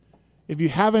if you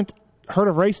haven't heard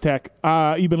of Racetech,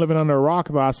 you've been living under a rock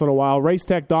the last little while.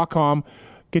 Racetech.com.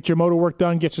 Get your motor work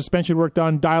done, get suspension work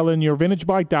done, dial in your vintage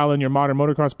bike, dial in your modern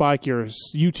motocross bike, your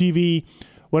UTV,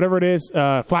 whatever it is,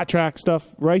 flat track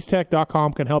stuff.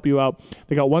 Racetech.com can help you out.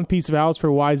 They got one-piece valves for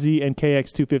YZ and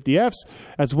KX250Fs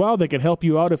as well. They can help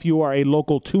you out if you are a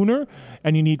local tuner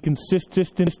and you need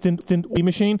consistent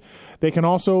machine. They can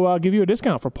also give you a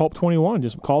discount for Pulp 21.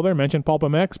 Just call there, mention Pulp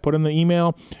MX, put in the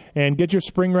email, and get your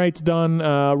spring rates done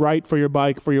right for your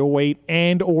bike, for your weight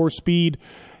and or speed.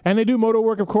 And they do motor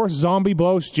work, of course. Zombie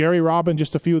Blows, Jerry Robin,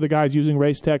 just a few of the guys using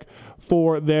Racetech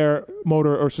for their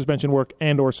motor or suspension work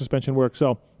and or suspension work.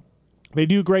 So they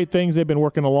do great things. They've been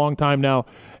working a long time now.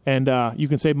 And you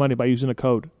can save money by using the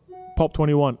code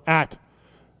PULP21 at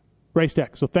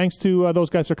Racetech. So thanks to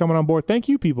those guys for coming on board. Thank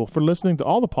you, people, for listening to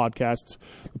all the podcasts,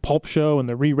 the Pulp Show and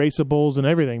the Re-Raceables and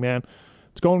everything, man.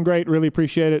 It's going great. Really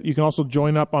appreciate it. You can also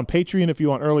join up on Patreon if you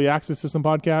want early access to some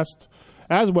podcasts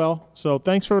as well. So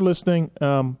thanks for listening.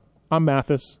 I'm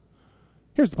Matthes.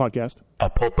 Here's the podcast. A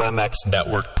Pulp MX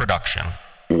Network production.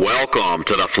 Welcome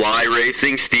to the Fly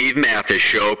Racing Steve Matthes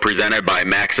Show, presented by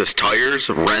Maxxis Tires,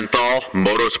 Renthal,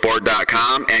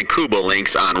 Motorsport.com, and Kuba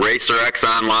Links on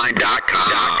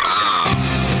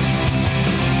RacerXOnline.com.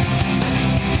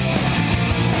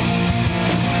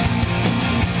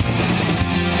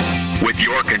 With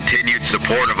your continued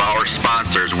support of our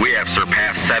sponsors, we have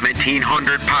surpassed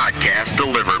 1,700 podcasts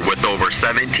delivered with over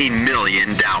 17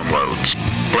 million downloads.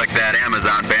 Click that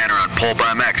Amazon banner on Pulp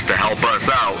MX to help us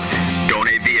out.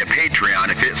 Donate via Patreon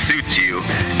if it suits you.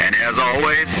 And as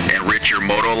always, enrich your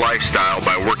moto lifestyle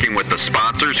by working with the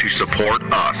sponsors who support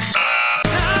us.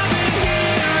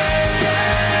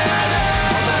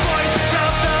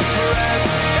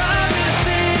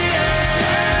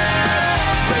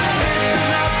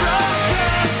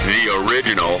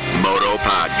 Original Moto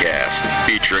Podcast,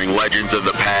 featuring legends of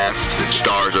the past,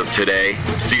 stars of today,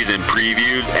 season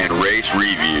previews and race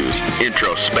reviews,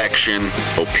 introspection,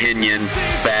 opinion,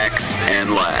 facts,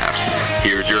 and laughs.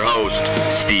 Here's your host,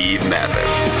 Steve Matthes.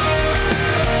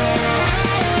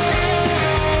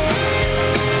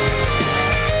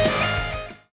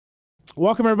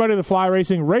 Welcome, everybody, to the Fly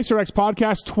Racing Racer X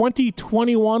Podcast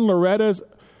 2021 Loretta's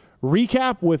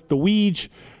recap with the Weege.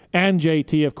 And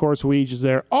JT, of course. Weege is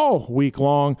there all week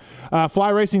long. Fly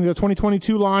Racing, the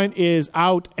 2022 line is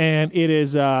out, and it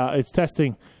is it's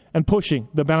testing and pushing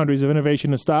the boundaries of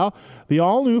innovation and style. The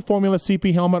all-new Formula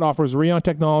CP helmet offers Rheon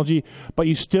technology, but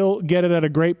you still get it at a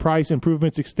great price.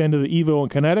 Improvements extend to the Evo and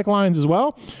Kinetic lines as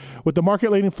well. With the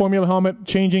market-leading Formula helmet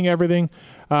changing everything,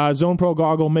 Zone Pro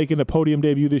goggle making a podium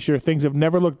debut this year. Things have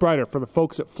never looked brighter for the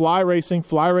folks at Fly Racing,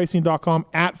 flyracing.com,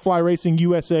 at Fly Racing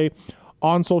USA.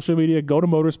 On social media, go to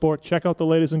Motorsport, check out the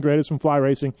latest and greatest from Fly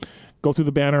Racing. Go through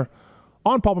the banner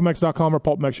on pulpmx.com or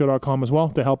pulpmxshow.com as well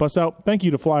to help us out. Thank you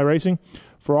to Fly Racing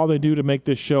for all they do to make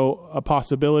this show a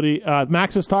possibility.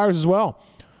 Maxxis Tires as well.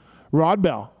 Rod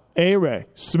Bell, A-Ray,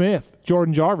 Smith,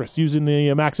 Jordan Jarvis using the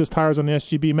Maxxis Tires on the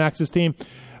SGB Maxxis team.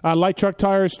 Light truck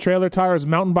tires, trailer tires,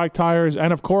 mountain bike tires,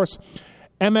 and of course,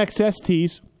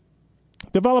 MXSTs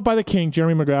developed by the King,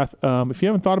 Jeremy McGrath. If you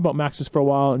haven't thought about Maxxis for a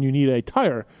while and you need a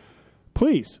tire,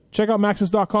 please check out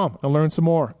Maxxis.com and learn some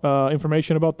more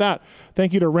information about that.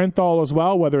 Thank you to Renthal as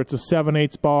well, whether it's a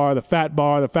 7/8 bar, the Fat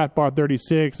Bar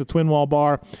 36, the Twin Wall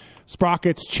bar,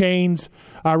 sprockets, chains.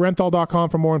 Renthal.com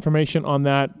for more information on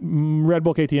that. Red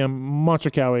Bull KTM, Monster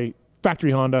Cowie,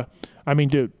 Factory Honda. I mean,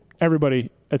 dude,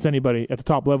 everybody, that's anybody at the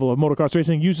top level of motocross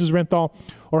racing uses Renthal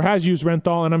or has used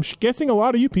Renthal, and I'm guessing a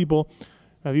lot of you people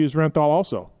have used Renthal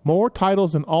also. More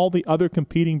titles than all the other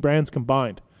competing brands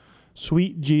combined.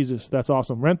 Sweet Jesus. That's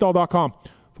awesome. Renthal.com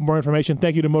for more information.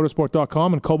 Thank you to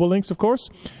motorsport.com and Kobo Links, of course.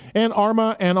 And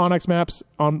Arma and Onyx Maps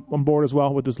on board as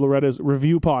well with this Loretta's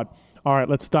review pod. All right,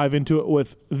 let's dive into it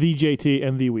with the JT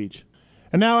and the Weege.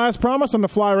 And now, as promised on the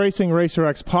Fly Racing Racer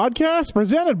X podcast,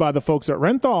 presented by the folks at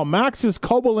Renthal, Maxxis,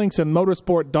 Kobo Links, and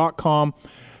motorsport.com,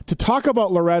 to talk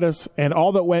about Loretta's and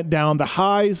all that went down, the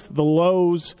highs, the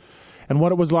lows, and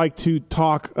what it was like to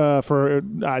talk for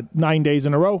 9 days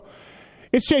in a row.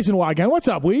 It's Jason Wygant. What's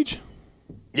up, Weege?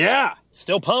 Yeah,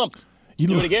 still pumped.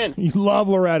 Let's do it again. You love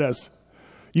Loretta's.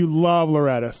 You love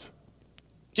Loretta's.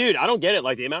 Dude, I don't get it.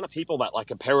 Like, the amount of people that, like,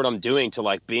 compare what I'm doing to,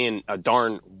 like, being a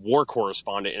darn war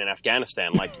correspondent in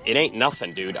Afghanistan. Like, it ain't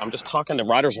nothing, dude. I'm just talking to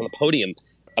riders on the podium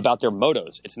about their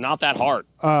motos. It's not that hard.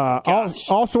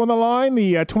 Also on the line,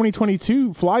 the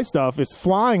 2022 Fly stuff is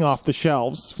flying off the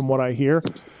shelves, from what I hear.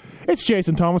 It's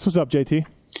Jason Thomas. What's up, JT?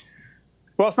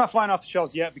 Well, it's not flying off the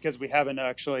shelves yet because we haven't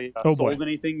actually sold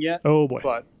anything yet. Oh, boy.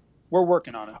 But we're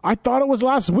working on it. I thought it was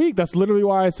last week. That's literally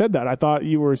why I said that. I thought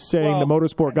you were saying the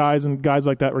motorsport guys and guys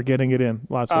like that were getting it in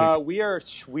last week.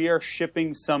 We are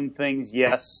shipping some things,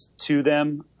 yes, to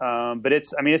them. But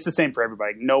it's the same for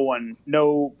everybody.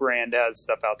 No brand has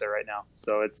stuff out there right now.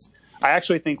 So I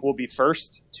actually think we'll be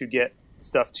first to get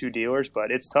stuff to dealers,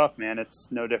 but it's tough, man.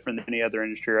 It's no different than any other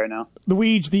industry right now. The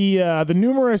Weege, the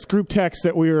numerous group texts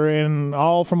that we were in,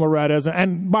 all from Loretta's,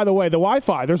 and by the way, the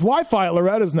Wi-Fi. There's Wi-Fi at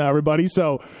Loretta's now, everybody.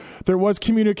 So there was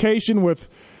communication with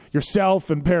yourself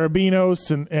and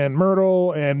Parabinos and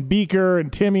Myrtle and Beaker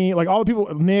and Timmy, like all the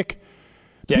people, Nick,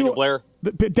 Daniel Blair.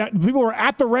 People were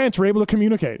at the ranch, were able to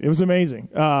communicate. It was amazing.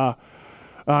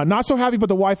 Not so happy about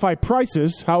the Wi-Fi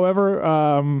prices.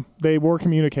 However, they were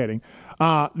communicating.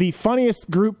 The funniest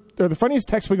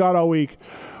text we got all week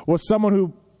was someone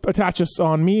who attached us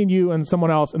on me and you and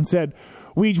someone else and said,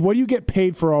 Weege, what do you get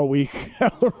paid for all week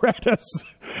at Loretta's?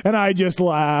 And I just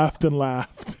laughed and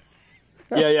laughed.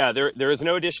 Yeah. There is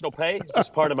no additional pay. It's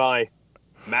just part of my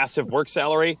massive work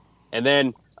salary. And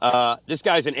then this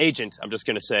guy's an agent, I'm just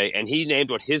going to say, and he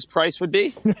named what his price would be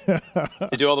to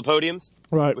do all the podiums,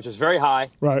 right? Which is very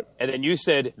high, right? And then you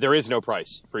said there is no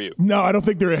price for you. No, I don't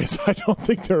think there is.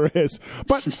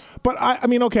 But I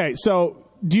mean, okay. So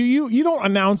you don't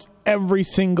announce every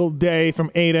single day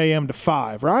from 8 a.m. to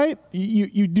 5, right?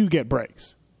 You do get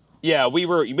breaks. Yeah, we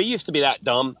used to be that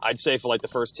dumb. I'd say for like the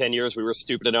first 10 years, we were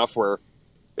stupid enough where it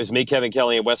was me, Kevin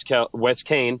Kelly, and Wes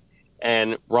Kane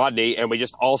and Rodney, and we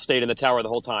just all stayed in the tower the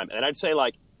whole time. And I'd say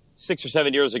like 6 or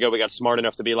 7 years ago, we got smart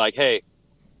enough to be like, hey,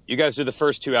 you guys do the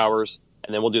first 2 hours,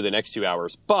 and then we'll do the next 2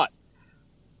 hours. But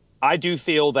I do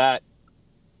feel that,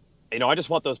 I just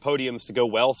want those podiums to go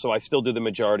well, so I still do the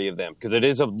majority of them, because it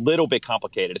is a little bit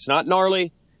complicated. It's not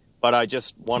gnarly, but I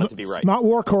just want it to be right. Not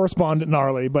war correspondent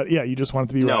gnarly, but yeah, you just want it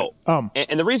to be right.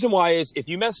 And the reason why is if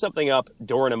you mess something up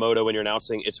during a moto when you're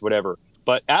announcing, it's whatever.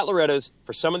 But at Loretta's,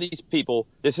 for some of these people,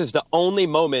 this is the only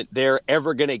moment they're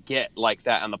ever going to get like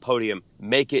that on the podium.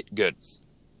 Make it good.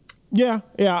 Yeah,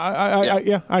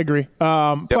 I agree.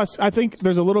 Plus, I think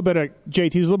there's a little bit of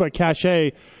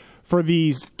cachet for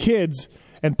these kids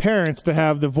and parents to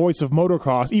have the voice of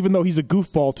motocross, even though he's a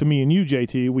goofball to me and you,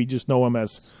 JT. We just know him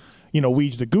as,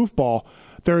 Weege the goofball.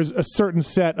 There's a certain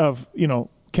set of,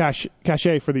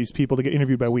 cachet for these people to get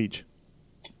interviewed by Weege.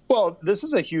 Well, this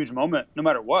is a huge moment, no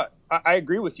matter what. I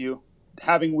agree with you.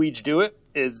 Having Weege do it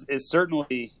is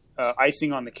certainly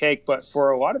icing on the cake. But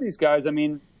for a lot of these guys, I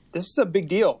mean, this is a big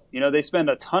deal. They spend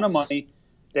a ton of money.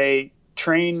 They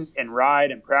train and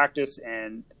ride and practice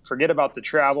and forget about the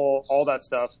travel, all that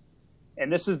stuff.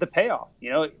 And this is the payoff.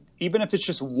 Even if it's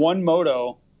just one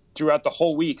moto throughout the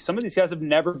whole week, some of these guys have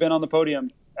never been on the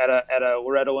podium at a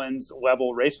Loretta Lynns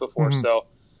level race before. Mm-hmm. So,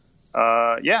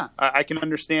 I can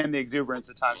understand the exuberance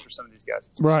at times for some of these guys.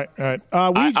 Right.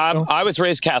 I was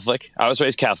raised Catholic.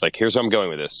 Here's where I'm going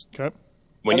with this. Okay.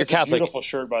 When you're Catholic, beautiful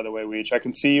shirt, by the way, Weege. I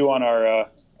can see you on our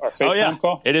FaceTime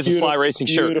call. It is a fly racing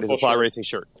shirt. It is a fly racing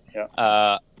shirt.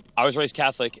 Yeah. I was raised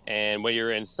Catholic, and when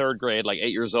you're in third grade, like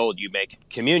 8 years old, you make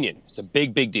communion. It's a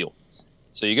big, big deal.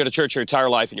 So you go to church your entire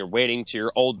life, and you're waiting till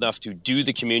you're old enough to do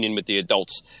the communion with the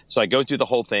adults. So I go through the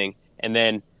whole thing, and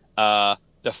then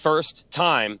the first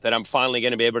time that I'm finally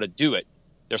going to be able to do it,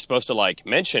 they're supposed to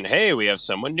mention, hey, we have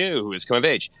someone new who is come of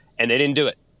age. And they didn't do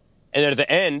it. And then at the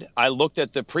end, I looked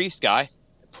at the priest,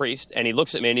 and he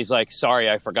looks at me and he's like, sorry,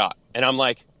 I forgot. And I'm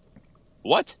like,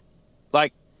 what?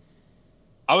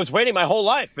 I was waiting my whole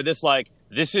life for this,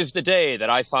 this is the day that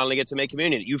I finally get to make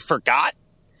communion. You forgot?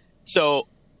 So,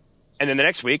 and then the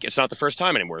next week, it's not the first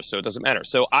time anymore, so it doesn't matter.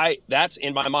 So that's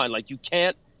in my mind. You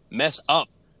can't mess up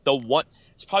the one.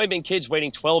 It's probably been kids waiting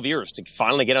 12 years to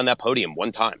finally get on that podium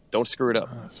one time. Don't screw it up.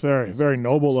 It's very, very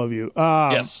noble of you.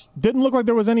 Yes. Didn't look like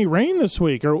there was any rain this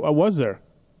week, or was there?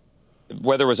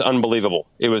 Weather was unbelievable.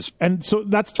 It was, and so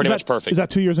that's pretty much perfect. Is that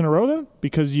 2 years in a row then?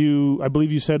 Because I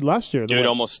believe you said last year. Dude,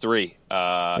 almost 3.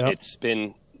 Yep. It's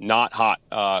been not hot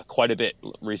quite a bit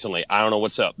recently. I don't know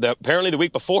what's up. Apparently the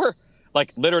week before,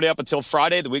 literally up until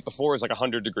Friday, the week before was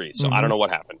 100 degrees. So I don't know what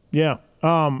happened. Yeah.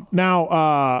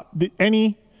 Now,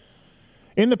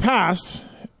 in the past,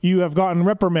 you have gotten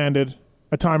reprimanded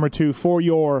a time or two for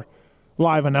your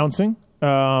live announcing.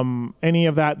 Any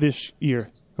of that this year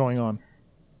going on?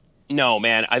 No,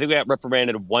 man. I think we got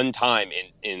reprimanded one time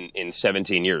in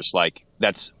 17 years.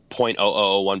 That's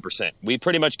 0.0001%. We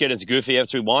pretty much get as goofy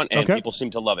as we want, and people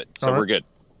seem to love it. So we're good.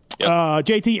 Yep.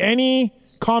 JT, any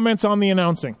comments on the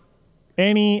announcing?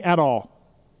 Any at all?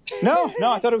 No,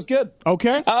 I thought it was good.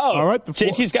 Okay. Oh, all right.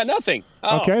 JT's got nothing.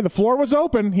 Oh. Okay, the floor was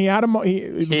open. He had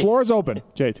the floor is open,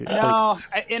 JT. No,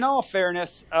 in all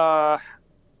fairness,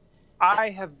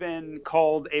 I have been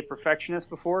called a perfectionist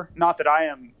before. Not that I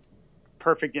am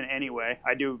perfect in any way.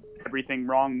 I do everything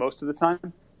wrong most of the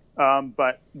time.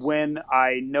 But when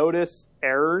I notice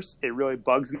errors, it really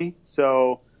bugs me.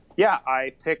 So, yeah,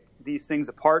 I pick these things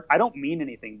apart. I don't mean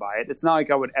anything by it. It's not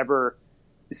like I would ever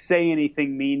say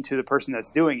anything mean to the person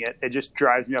that's doing it. It just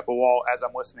drives me up a wall as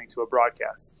I'm listening to a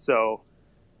broadcast. So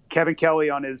Kevin Kelly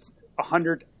on his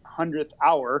 100th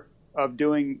hour of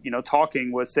doing,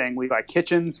 talking was saying Levi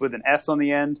Kitchens with an S on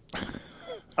the end,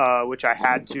 which I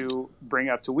had to bring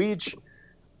up to Weege.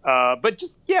 But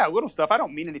just, little stuff. I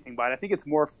don't mean anything by it. I think it's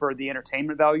more for the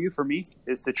entertainment value for me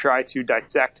is to try to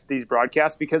dissect these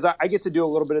broadcasts because I get to do a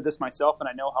little bit of this myself and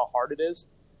I know how hard it is.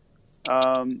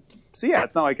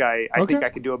 It's not like I think I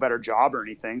could do a better job or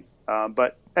anything.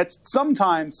 But it's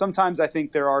sometimes I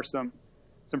think there are some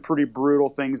pretty brutal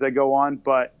things that go on,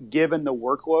 but given the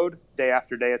workload day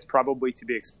after day, it's probably to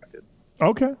be expected.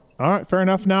 Okay. All right. Fair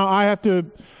enough. Now I have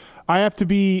to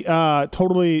be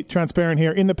totally transparent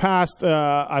here. In the past,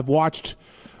 I've watched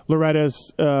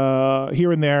Loretta's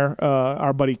here and there,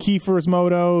 our buddy Kiefer's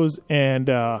motos and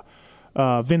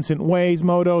Vincent Way's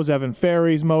motos, Evan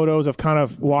Ferry's motos. I've kind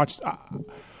of watched.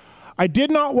 I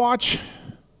did not watch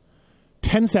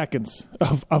 10 seconds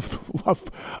of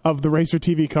the Racer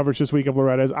TV coverage this week of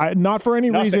Loretta's. Not for any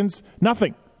reasons.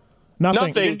 Nothing.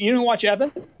 You didn't watch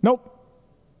Evan? Nope.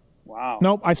 Wow.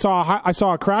 Nope. I saw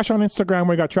a crash on Instagram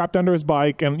where he got trapped under his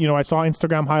bike, and I saw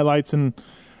Instagram highlights, and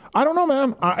I don't know,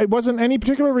 man. It wasn't any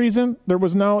particular reason. There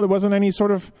wasn't any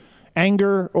sort of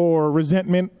anger or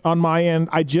resentment on my end.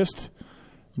 I just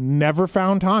never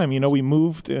found time. We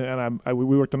moved, and we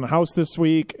worked on the house this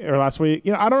week or last week.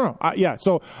 I don't know.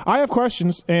 So I have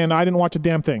questions, and I didn't watch a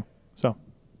damn thing. So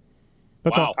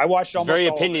that's all. I watched almost very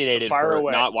all opinionated of it, so fire for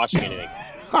away. not watching anything.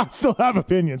 I still have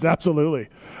opinions. Absolutely.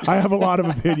 I have a lot of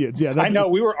opinions. Yeah. I know.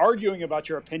 We were arguing about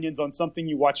your opinions on something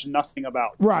you watched nothing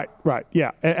about. Right.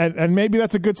 Yeah. And maybe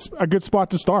that's a good spot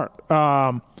to start.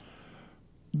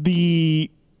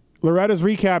 The Loretta's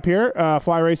recap here,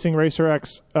 Fly Racing Racer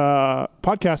X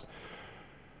podcast.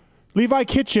 Levi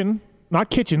Kitchen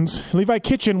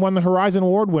won the Horizon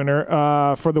Award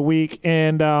winner for the week.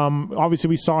 And obviously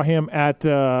we saw him at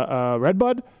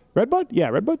Redbud? Yeah,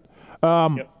 Redbud.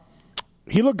 Yep.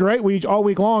 He looked great all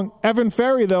week long. Evan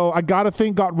Ferry, though, I got to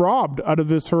think got robbed out of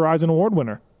this Horizon Award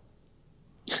winner.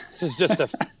 This is just a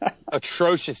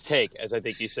atrocious take, as I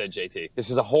think you said, JT. This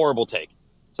is a horrible take.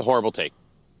 It's a horrible take.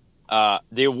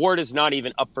 The award is not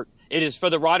even up for – it is for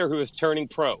the rider who is turning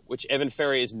pro, which Evan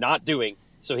Ferry is not doing,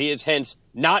 so he is hence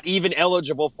not even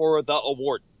eligible for the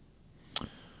award.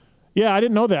 Yeah, I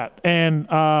didn't know that. And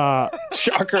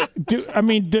shocker.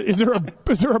 Is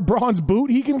there a bronze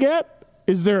boot he can get?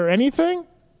 Is there anything?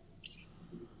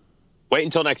 Wait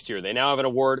until next year. They now have an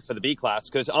award for the B class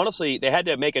because honestly, they had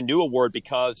to make a new award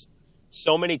because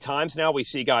so many times now we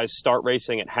see guys start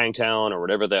racing at Hangtown or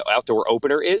whatever the outdoor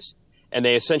opener is, and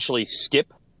they essentially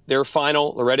skip their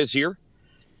final Loretta's year.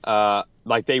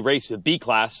 Like they race the B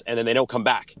class and then they don't come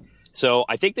back. So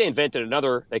I think they invented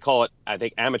another, they call it, I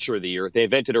think, Amateur of the Year. They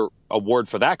invented an award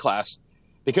for that class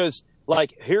because,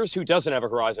 here's who doesn't have a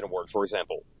Horizon Award, for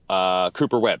example.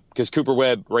 Cooper Webb, because Cooper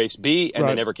Webb raced B and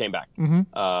they never came back,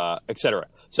 etc.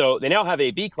 So they now have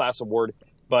a B class award,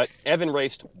 but Evan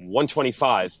raced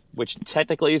 125, which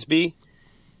technically is B,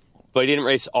 but he didn't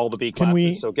race all the B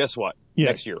classes. So guess what? Yeah.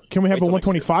 Next year. Can we have a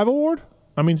 125 award?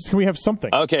 Can we have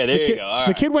something? Okay, there you go. All right.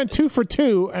 The kid went 2 for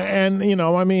 2, and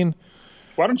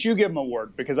why don't you give him an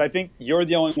award? Because I think you're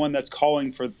the only one that's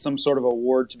calling for some sort of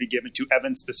award to be given to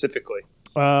Evan specifically.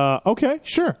 Okay,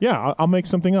 sure. Yeah, I'll make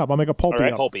something up. I'll make a pulpy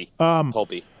up.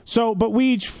 Pulpy. So, but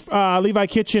Weege, Levi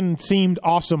Kitchen seemed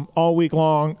awesome all week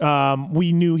long.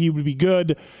 We knew he would be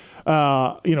good.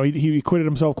 He acquitted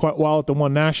himself quite well at the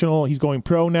One National. He's going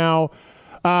pro now.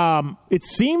 It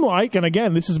seemed like, and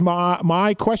again, this is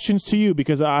my questions to you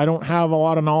because I don't have a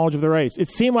lot of knowledge of the race. It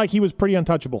seemed like he was pretty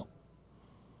untouchable.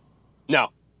 No.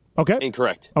 Okay.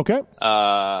 Incorrect. Okay.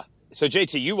 So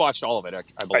JT, you watched all of it, I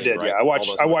believe. I did. Right? Yeah,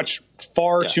 I watched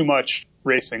far too much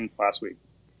racing last week.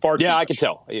 Far too much. I could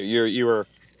tell. You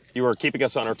were keeping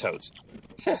us on our toes.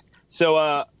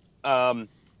 So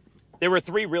there were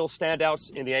 3 real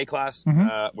standouts in the A class,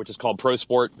 which is called Pro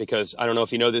Sport, because I don't know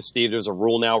if you know this, Steve. There's a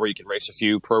rule now where you can race a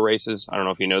few pro races. I don't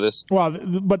know if you know this. Well,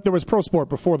 but there was Pro Sport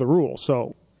before the rule,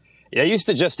 so they used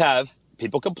to just have.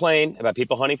 People complain about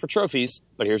people hunting for trophies,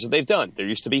 but here's what they've done. There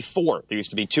used to be 4. There used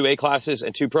to be 2 A classes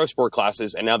and 2 Pro Sport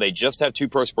classes, and now they just have 2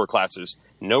 Pro Sport classes.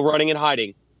 No running and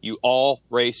hiding. You all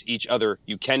race each other.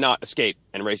 You cannot escape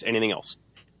and race anything else,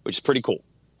 which is pretty cool.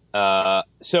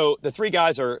 So the 3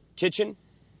 guys are Kitchen,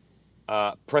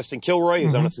 Preston Kilroy,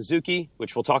 who's on a Suzuki,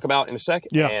 which we'll talk about in a sec,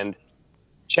 and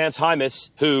Chance Hymas,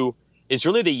 who is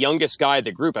really the youngest guy of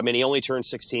the group. I mean, he only turned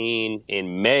 16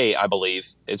 in May, I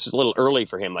believe. It's a little early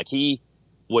for him. Like, he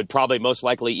would probably most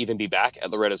likely even be back at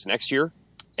Loretta's next year.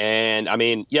 And, I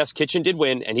mean, yes, Kitchen did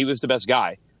win, and he was the best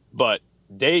guy, but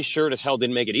they sure as hell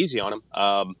didn't make it easy on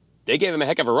him. They gave him a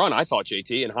heck of a run, I thought,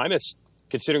 JT, and Hymas,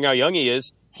 considering how young he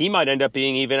is, he might end up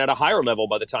being even at a higher level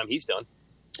by the time he's done.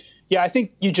 Yeah, I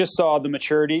think you just saw the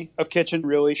maturity of Kitchen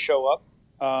really show up.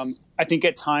 I think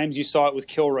at times you saw it with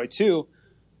Kilroy too,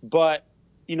 but,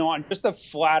 you know, on just a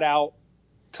flat out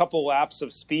couple laps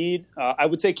of speed, I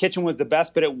would say Kitchen was the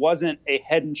best, but it wasn't a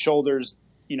head and shoulders,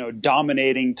 you know,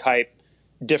 dominating type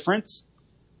difference.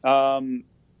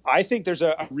 I think there's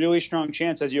a really strong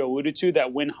chance, as you alluded to,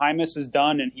 that when Hymas is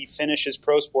done and he finishes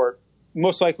pro sport,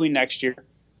 most likely next year,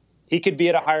 he could be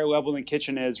at a higher level than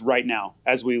Kitchen is right now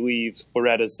as we leave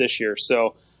Loretta's this year.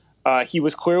 So he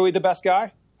was clearly the best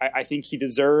guy. I think he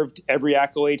deserved every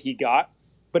accolade he got,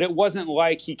 but it wasn't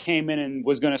like he came in and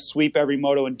was going to sweep every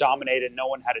moto and dominate and no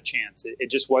one had a chance. It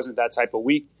just wasn't that type of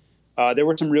week. There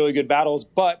were some really good battles,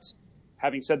 but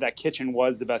having said that, Kitchen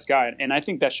was the best guy, and I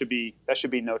think that should be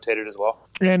notated as well.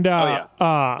 And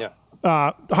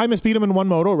Hymas beat him in one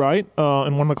moto, right?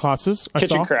 In one of the classes.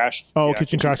 Kitchen crashed. Oh, yeah,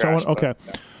 Kitchen crashed. That one? Okay.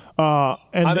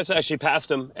 And Hymas actually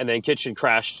passed him, and then Kitchen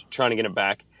crashed trying to get him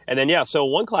back. And then, so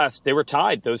one class, they were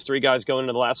tied. Those three guys going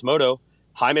into the last moto.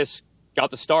 Hymas got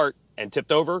the start and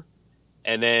tipped over,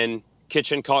 and then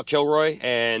Kitchen caught Kilroy,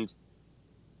 and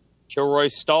Kilroy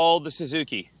stalled the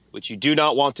Suzuki, which you do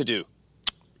not want to do.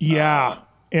 Yeah.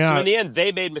 So in the end,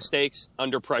 they made mistakes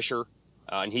under pressure,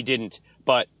 and he didn't.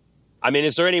 But, I mean,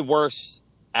 is there any worse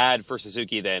ad for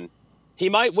Suzuki than he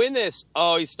might win this?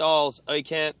 Oh, he stalls. Oh, he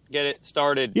can't get it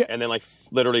started. Yeah. And then, like,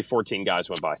 literally 14 guys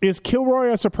went by. Is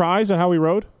Kilroy a surprise at how he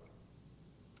rode?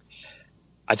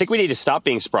 I think we need to stop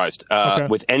being surprised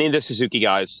with any of the Suzuki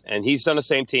guys. And he's done the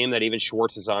same team that even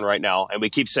Schwartz is on right now. And we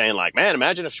keep saying, like, man,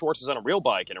 imagine if Schwartz is on a real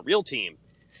bike and a real team.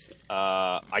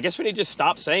 I guess we need to just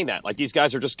stop saying that. Like, these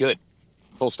guys are just good.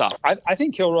 Full stop. I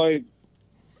think Kilroy,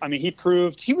 I mean, he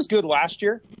proved he was good last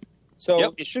year.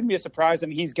 So It shouldn't be a surprise. I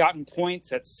mean, he's gotten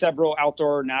points at several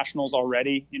outdoor nationals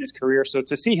already in his career. So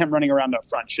to see him running around up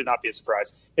front should not be a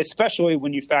surprise, especially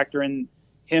when you factor in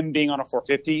him being on a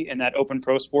 450 in that open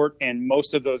pro sport. And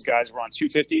most of those guys were on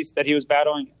 250s that he was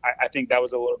battling. I think that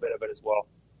was a little bit of it as well.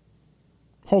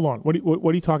 Hold on. What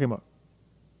are you talking about?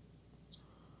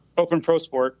 Open pro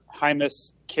sport,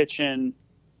 Hymas, Kitchen,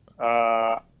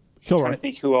 Kilroy. Trying to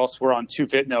think who else were on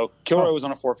 250. No, Kilroy was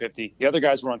on a 450. The other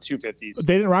guys were on 250s.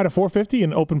 They didn't ride a 450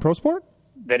 in open pro sport?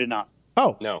 They did not.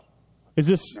 Oh. No. Is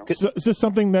this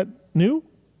something that new?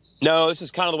 No, this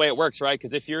is kind of the way it works, right?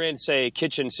 Because if you're in, say,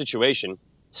 Kitchen situation,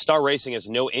 Star Racing has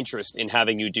no interest in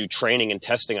having you do training and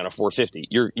testing on a 450.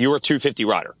 You're a 250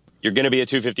 rider. You're going to be a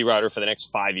 250 rider for the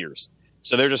next 5 years.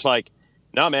 So they're just like,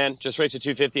 no, man, just race a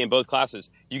 250 in both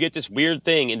classes. You get this weird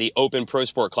thing in the open pro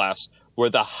sport class where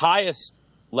the highest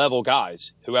level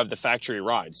guys who have the factory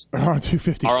rides are on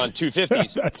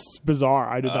 250s. That's bizarre.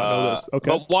 I did not know this. Okay.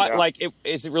 But what,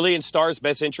 is it really in Star's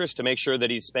best interest to make sure that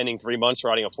he's spending 3 months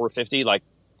riding a 450? Like,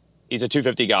 he's a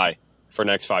 250 guy for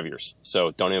the next 5 years.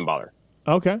 So don't even bother.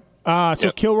 Okay.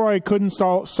 Kilroy couldn't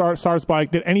start Star's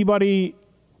bike. Did anybody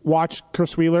watch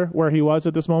Chris Wheeler where he was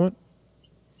at this moment?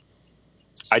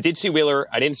 I did see Wheeler.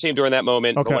 I didn't see him during that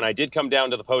moment. Okay. But when I did come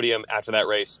down to the podium after that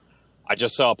race, I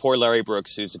just saw poor Larry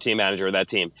Brooks, who's the team manager of that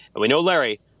team. And we know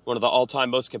Larry, one of the all-time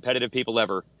most competitive people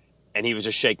ever, and he was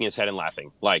just shaking his head and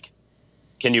laughing. Like,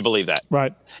 can you believe that?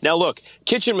 Right. Now, look,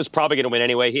 Kitchen was probably going to win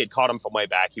anyway. He had caught him from way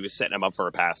back. He was setting him up for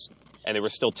a pass, and there were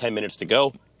still 10 minutes to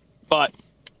go. But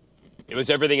it was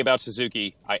everything about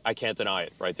Suzuki. I can't deny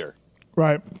it right there.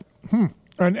 Right.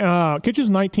 And Kitchen's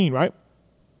 19, right?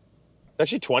 It's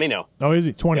actually 20 now. Oh, is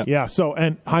he? 20, yeah. So,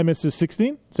 and Hymas is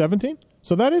 16, 17?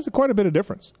 So that is quite a bit of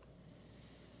difference.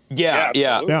 Yeah.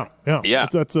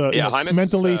 That's Hymas,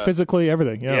 mentally, physically,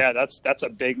 everything. Yeah, that's a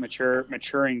big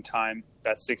maturing time.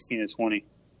 That's 16 to 20.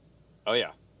 Oh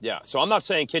yeah. So I'm not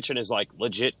saying Kitchen is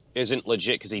isn't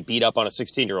legit because he beat up on a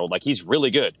 16-year-old. Like, he's really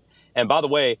good. And by the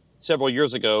way, several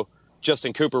years ago,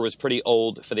 Justin Cooper was pretty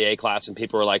old for the A class, and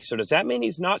people were like, so does that mean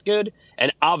he's not good?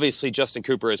 And obviously Justin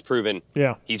Cooper has proven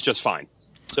he's just fine.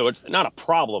 So it's not a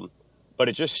problem, but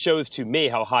it just shows to me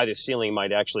how high the ceiling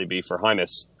might actually be for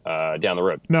Hymas down the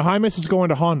road. Now, Hymas is going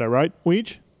to Honda, right,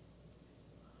 Weege?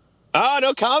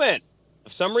 No comment.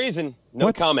 For some reason,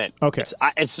 no comment. Okay.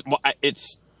 It's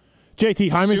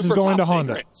JT, Hymas is going to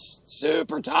Honda.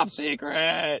 Super top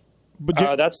secret.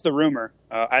 But that's the rumor.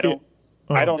 I don't.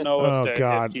 I don't know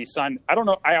if he signed. I don't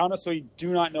know. I honestly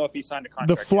do not know if he signed a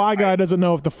contract. The Fly guy doesn't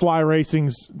know if the Fly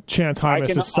Racing's Chance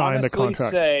Hymas has signed the contract. I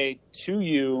can honestly say to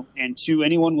you and to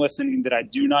anyone listening that I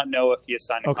do not know if he has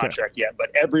signed a contract yet, but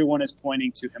everyone is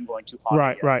pointing to him going to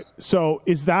Honda. Right. So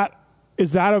is that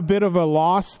a bit of a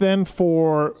loss then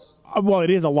for? Well, it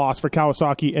is a loss for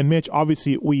Kawasaki and Mitch,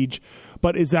 obviously at Weege,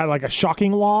 but is that like a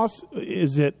shocking loss?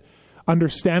 Is it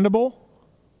understandable?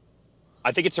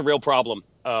 I think it's a real problem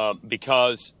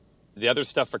because the other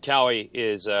stuff for Cowie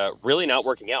is really not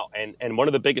working out. And one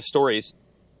of the biggest stories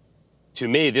to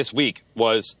me this week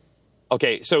was,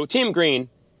 okay, so Team Green,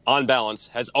 on balance,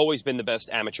 has always been the best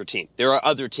amateur team. There are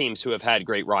other teams who have had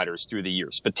great riders through the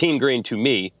years, but Team Green, to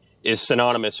me, is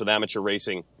synonymous with amateur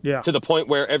racing to the point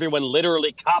where everyone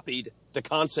literally copied the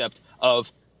concept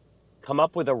of come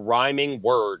up with a rhyming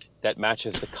word that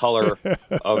matches the color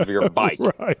of your bike.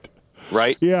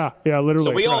 Right? Yeah, literally.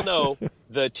 So we all know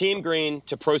the Team Green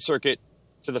to Pro Circuit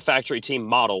to the factory team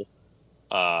model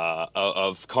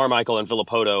of Carmichael and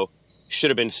Villopoto should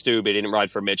have been Stu, but he didn't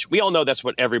ride for Mitch. We all know that's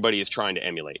what everybody is trying to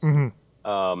emulate.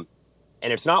 And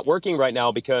it's not working right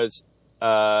now because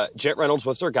Jet Reynolds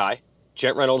was their guy.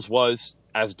 Jet Reynolds was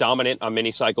as dominant on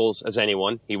mini cycles as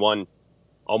anyone. He won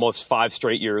almost 5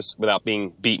 straight years without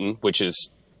being beaten, which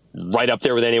is right up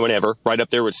there with anyone ever, right up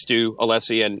there with Stu,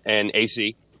 Alessi, and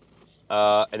AC.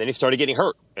 And then he started getting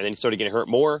hurt. And then he started getting hurt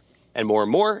more and more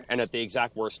and more. And at the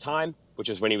exact worst time, which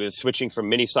is when he was switching from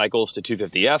mini cycles to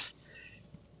 250F.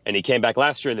 And he came back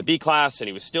last year in the B class, and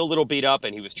he was still a little beat up,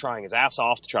 and he was trying his ass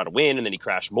off to try to win. And then he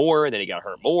crashed more, and then he got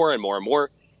hurt more and more and more.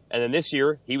 And then this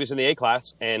year, he was in the A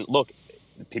class. And look,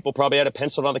 people probably had a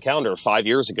pencil on the calendar 5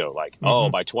 years ago. Like,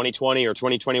 by 2020 or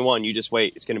 2021, you just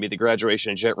wait. It's going to be the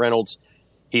graduation of Jet Reynolds.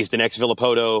 He's the next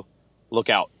Villopoto. Look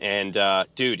out. And,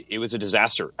 dude, it was a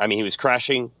disaster. I mean, he was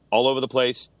crashing all over the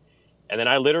place. And then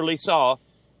I literally saw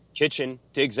Kitchen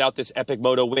digs out this epic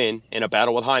moto win in a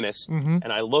battle with Hymas.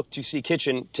 And I look to see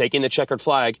Kitchen taking the checkered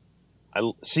flag.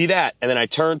 I see that. And then I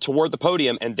turn toward the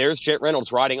podium, and there's Jet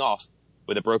Reynolds riding off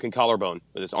with a broken collarbone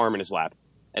with his arm in his lap.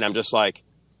 And I'm just like,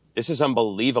 this is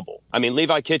unbelievable. I mean,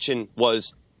 Levi Kitchen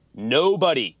was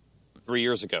nobody 3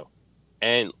 years ago.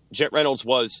 And Jet Reynolds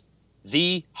was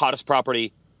the hottest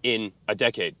property in a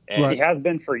decade. And he has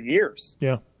been for years.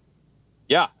 Yeah.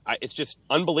 It's just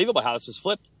unbelievable how this has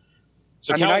flipped.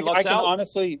 So I can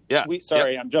honestly,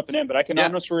 I'm jumping in, but I can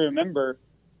honestly remember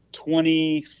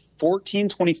 2014,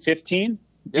 2015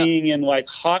 being in like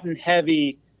hot and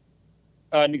heavy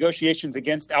negotiations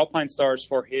against Alpine Stars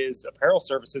for his apparel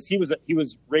services. He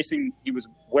was racing, he was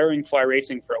wearing Fly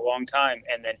Racing for a long time,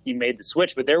 and then he made the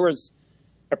switch. But there was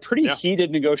a pretty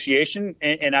heated negotiation,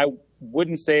 and I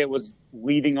wouldn't say it was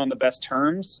leaving on the best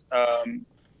terms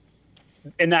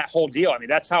in that whole deal. I mean,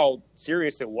 that's how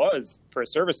serious it was for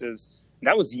his services. And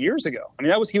that was years ago. I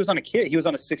mean, he was on a kit. He was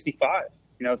on a 65.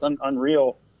 You know, it's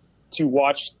unreal to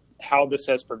watch how this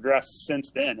has progressed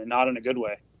since then, and not in a good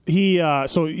way.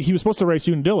 So he was supposed to race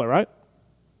Unadilla, right?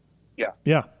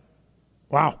 Yeah.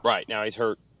 Wow. Right. Now he's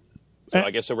hurt. So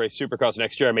I guess he'll race Supercross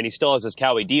next year. I mean, he still has his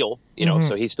Cowie deal, you know,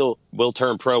 so he still will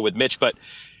turn pro with Mitch, but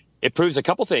it proves a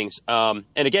couple things. And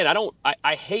again,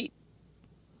 I hate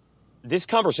this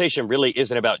conversation really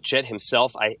isn't about Jet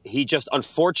himself. He just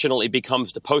unfortunately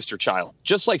becomes the poster child,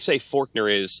 just like say Faulkner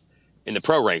is in the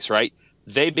pro ranks, right?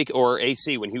 Or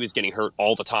AC when he was getting hurt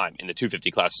all the time in the 250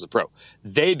 class as a pro.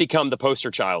 They become the poster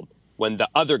child when the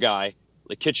other guy,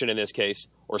 like Kitchen in this case,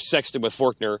 or Sexton with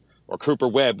Faulkner, or Cooper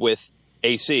Webb with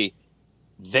AC,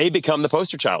 they become the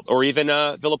poster child. Or even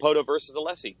Villopoto versus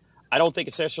Alessi. I don't think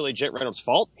it's necessarily Jet Reynolds'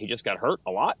 fault. He just got hurt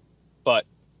a lot. But,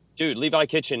 dude, Levi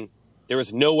Kitchen, there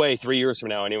was no way 3 years from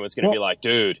now anyone's going to be like,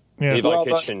 dude, Levi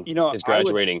Kitchen is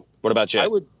graduating. What about Jet?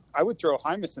 I would throw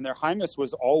Hymas in there. Hymas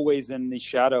was always in the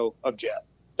shadow of Jet.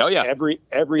 Oh, yeah. Every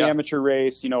amateur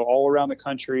race, you know, all around the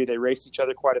country, they raced each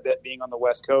other quite a bit being on the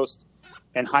West Coast.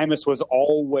 And Hymas was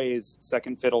always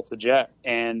second fiddle to Jet.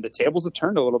 And the tables have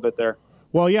turned a little bit there.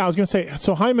 Well, yeah, I was going to say,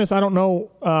 so Hymas, I don't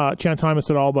know Chance Hymas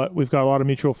at all, but we've got a lot of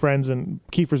mutual friends, and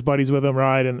Kiefer's buddies with him,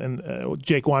 right? And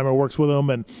Jake Weimer works with him.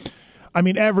 And, I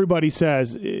mean, everybody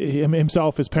says,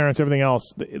 himself, his parents, everything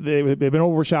else, they've been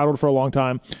overshadowed for a long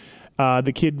time.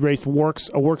 The kid raced a works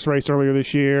race earlier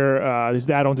this year. His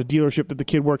dad owns a dealership that the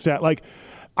kid works at. Like,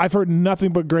 I've heard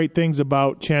nothing but great things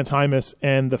about Chance Hymas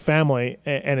and the family,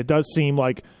 and it does seem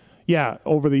like,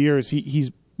 over the years,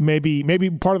 he's maybe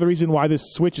part of the reason why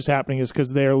this switch is happening is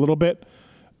because they're a little bit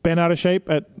bent out of shape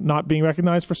at not being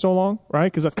recognized for so long,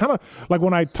 right? Because that's kind of like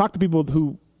when I talk to people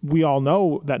who we all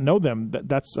know that know them,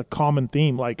 that's a common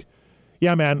theme. Like,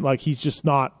 yeah, man, like he's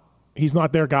not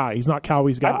their guy. He's not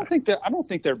Cowie's guy. I don't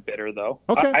think they're bitter though.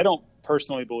 Okay. I don't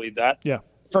personally believe that. Yeah.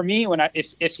 For me,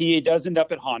 if he does end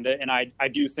up at Honda, and I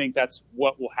do think that's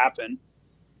what will happen,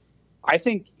 I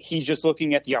think he's just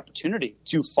looking at the opportunity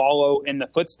to follow in the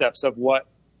footsteps of what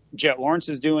Jet Lawrence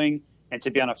is doing and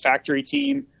to be on a factory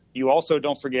team. You also,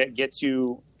 don't forget, get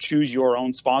to choose your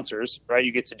own sponsors, right?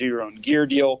 You get to do your own gear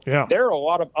deal. Yeah. There are a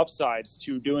lot of upsides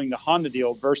to doing the Honda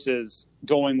deal versus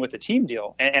going with a team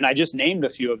deal. And I just named a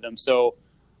few of them. So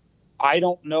I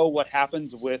don't know what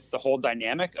happens with the whole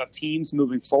dynamic of teams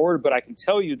moving forward, but I can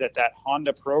tell you that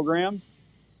Honda program,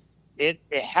 it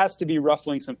has to be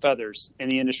ruffling some feathers in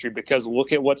the industry, because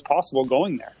look at what's possible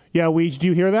going there. Yeah, Weege, do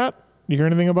you hear that? Do you hear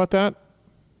anything about that?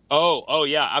 Oh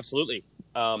yeah, absolutely.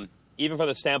 Even from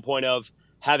the standpoint of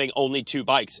having only 2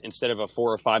 bikes instead of a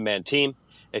 4 or 5 man team,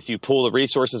 if you pool the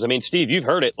resources, I mean, Steve, you've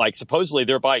heard it. Like, supposedly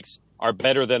their bikes are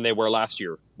better than they were last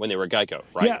year when they were Geico,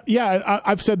 right? Yeah.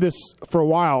 I've said this for a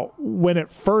while. When it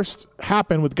first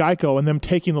happened with Geico and them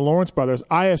taking the Lawrence brothers,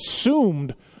 I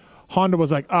assumed Honda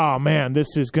was like, oh man,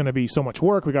 this is going to be so much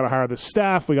work. We got to hire the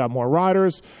staff. We got more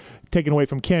riders, taken away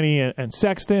from Kenny and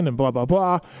Sexton and blah, blah,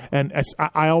 blah. And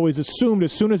I always assumed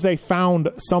as soon as they found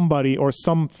somebody or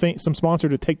some sponsor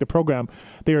to take the program,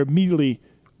 they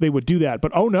would do that.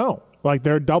 But oh no, like,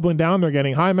 they're doubling down. They're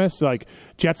getting Hymas. Like,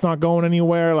 Jet's not going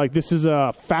anywhere. Like, this is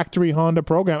a factory Honda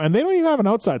program, and they don't even have an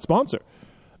outside sponsor.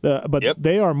 But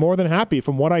They are more than happy,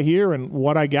 from what I hear and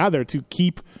what I gather, to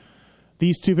keep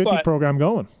these 250 program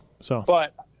going. So,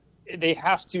 but they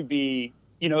have to be,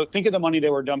 think of the money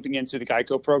they were dumping into the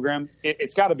Geico program.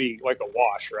 It's got to be like a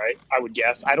wash, right? I would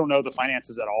guess. I don't know the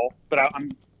finances at all, but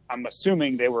I'm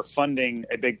assuming they were funding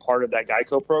a big part of that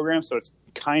Geico program. So it's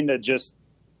kind of just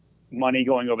money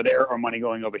going over there or money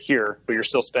going over here, but you're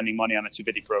still spending money on a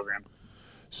 250 program.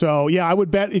 So yeah, I would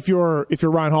bet if you're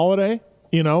Ryan Holiday,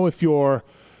 if you're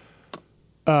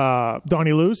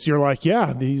Donnie Luce, you're like,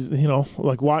 yeah, these,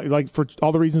 like, why, like, for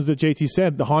all the reasons that JT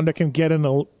said, the Honda can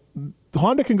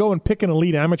go and pick an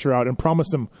elite amateur out and promise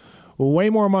them way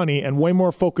more money and way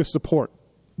more focused support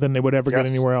than they would ever get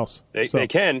anywhere else. They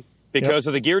can, because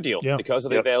of the gear deal, because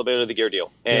of the availability of the gear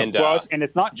deal. And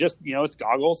it's not just, it's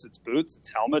goggles, it's boots,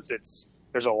 it's helmets,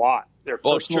 there's a lot. They're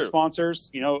personal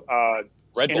sponsors,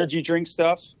 Red energy Bull. drink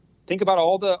stuff. Think about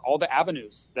all the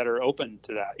avenues that are open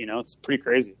to that. It's pretty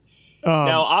crazy.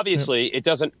 Now, obviously, it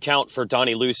doesn't count for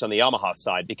Donnie Luce on the Yamaha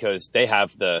side, because they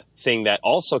have the thing that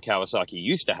also Kawasaki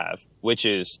used to have, which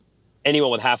is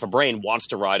anyone with half a brain wants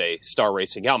to ride a Star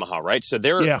Racing Yamaha, right? So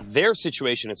their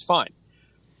situation is fine.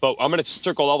 But I'm going to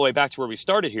circle all the way back to where we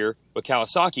started here with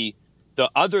Kawasaki. The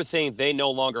other thing they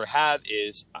no longer have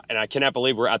is, and I cannot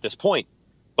believe we're at this point,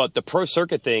 but the pro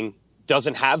circuit thing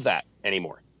doesn't have that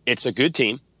anymore. It's a good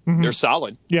team. Mm-hmm. They're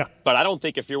solid. Yeah. But I don't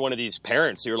think if you're one of these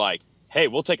parents, you're like, hey,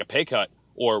 we'll take a pay cut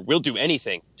or we'll do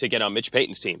anything to get on Mitch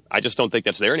Payton's team. I just don't think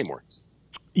that's there anymore.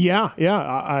 Yeah,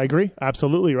 I agree.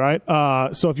 Absolutely, right?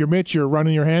 So if you're Mitch, you're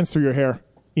running your hands through your hair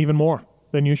even more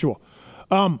than usual.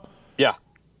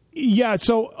 Yeah,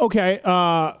 so, okay,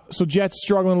 so Jet's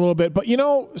struggling a little bit. But,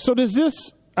 so does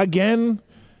this, again,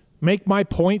 make my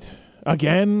point,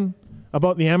 again,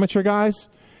 about the amateur guys?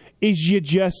 Is you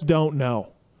just don't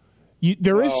know.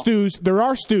 There are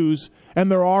Stews,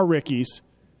 and there are Rickies.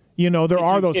 There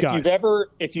are those guys.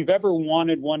 If you've ever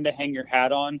wanted one to hang your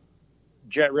hat on,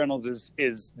 Jet Reynolds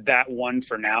is that one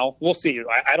for now. We'll see.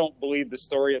 I don't believe the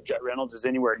story of Jet Reynolds is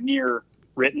anywhere near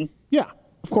written. Yeah,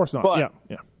 of course not. But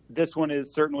yeah. This one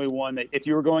is certainly one that if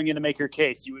you were going in to make your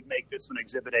case, you would make this one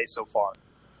Exhibit A so far.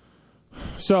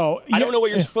 So I don't know what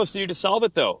you're supposed to do to solve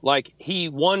it, though. Like, he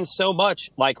won so much.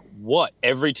 Like, what?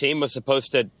 Every team was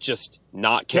supposed to just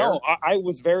not care? No, I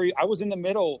was in the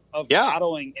middle of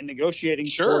battling and negotiating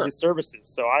for his services.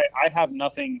 So I have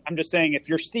nothing. I'm just saying, if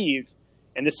you're Steve,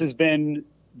 and this has been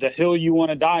the hill you want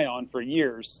to die on for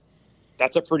years,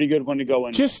 that's a pretty good one to go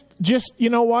in. Just you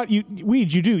know what,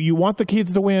 Weege, you do. You want the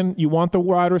kids to win. You want the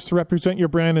riders to represent your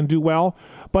brand and do well.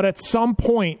 But at some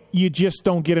point, you just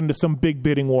don't get into some big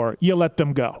bidding war. You let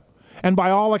them go. And by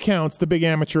all accounts, the big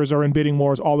amateurs are in bidding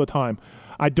wars all the time.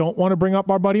 I don't want to bring up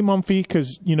our buddy Mumphy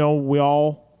because, we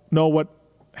all know what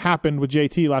happened with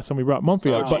JT last time we brought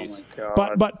Mumphy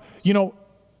up. But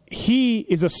he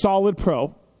is a solid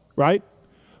pro, right?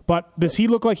 But does he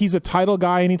look like he's a title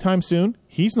guy anytime soon?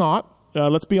 He's not.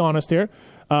 Let's be honest here.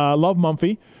 Love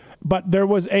Mumphy. But there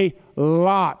was a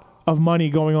lot of money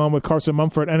going on with Carson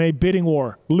Mumford and a bidding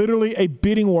war. Literally a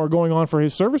bidding war going on for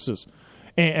his services.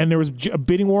 And there was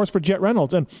bidding wars for Jet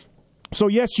Reynolds. And So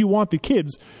yes, you want the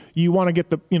kids, you want to get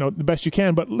the best you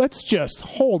can, but let's just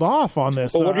hold off on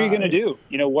this. Well, what are you going to do?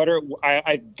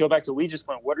 I go back to Weege's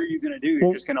point. What are you going to do?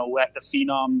 You're just going to let the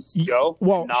phenoms go?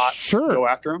 Well, not sure. Go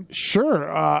after them?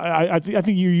 Sure. I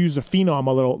think you use the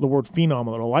word phenom a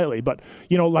little lightly, but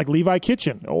like Levi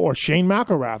Kitchen or Shane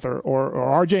McElrath or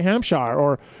RJ Hampshire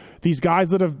or these guys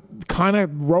that have kind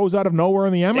of rose out of nowhere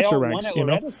in the amateur ranks. They all won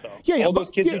at Loretta's, though. Yeah, all those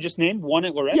kids you just named won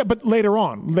at Loretta's. Yeah, but later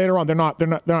on, they're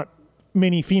not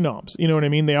mini phenoms. You know what I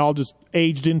mean? They all just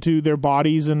aged into their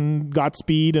bodies and got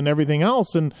speed and everything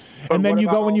else, and then you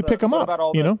go and you pick them up.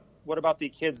 What about the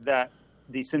kids the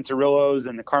Cincerillos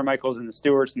and the Carmichaels and the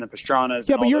Stewarts and the Pastranas?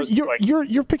 Yeah, but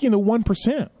you're picking the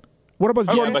 1%. What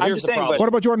about Jordan? But here's the problem. What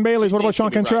about Jordan Bailey's? What about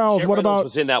Sean Cantrell's? Right. What about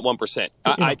was in that 1%?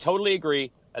 I totally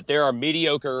agree that there are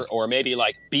mediocre or maybe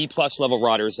like B+ level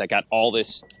riders that got all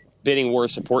this bidding war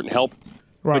support and help.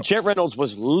 Right. But Jet Reynolds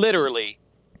was literally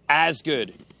as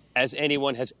good as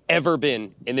anyone has ever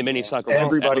been in the mini cycle.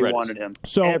 Everybody wanted him.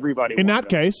 So everybody in that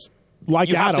case, like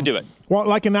you Adam, have to do it. Well,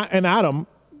 like an Adam,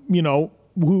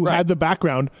 who had the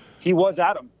background. He was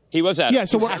Adam. Yeah.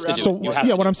 So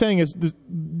what I'm saying is,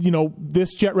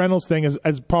 this Jet Reynolds thing is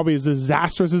as probably as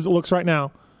disastrous as it looks right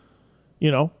now.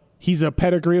 He's a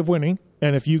pedigree of winning,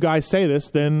 and if you guys say this,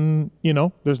 then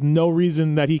there's no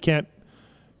reason that he can't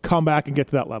come back and get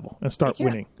to that level and start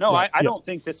winning. No, I don't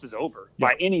think this is over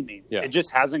by any means. Yeah. It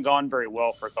just hasn't gone very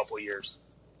well for a couple of years.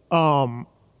 So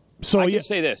I can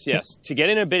say this, yes. To get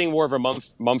in a bidding war over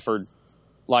Mumford,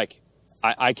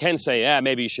 I can say,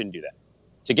 maybe you shouldn't do that.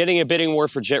 To getting a bidding war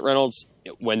for Jet Reynolds,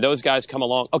 when those guys come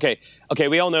along, okay,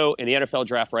 we all know in the NFL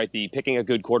draft, right, the picking a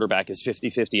good quarterback is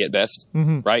 50-50 at best,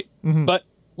 right? Mm-hmm. But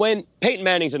when Peyton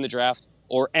Manning's in the draft,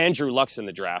 or Andrew Luck's in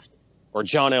the draft, or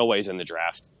John Elway's in the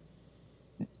draft,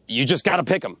 you just got to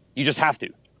pick them. You just have to,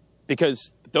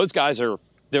 because those guys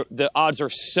the odds are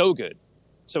so good.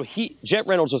 So Jet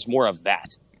Reynolds was more of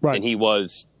that than he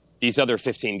was these other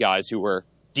 15 guys who were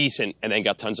decent and then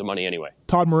got tons of money anyway.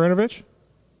 Todd Marinovich.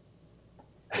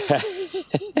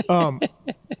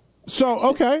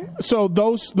 So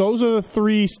those are the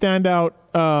three standout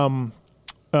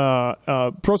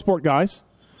pro sport guys.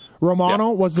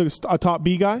 Romano was a top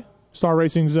B guy. Star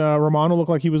Racing's Romano looked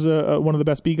like he was one of the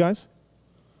best B guys.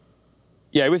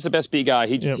 Yeah, he was the best B guy.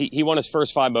 He won his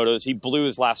first 5 motos. He blew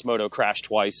his last moto, crashed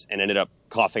twice, and ended up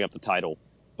coughing up the title.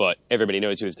 But everybody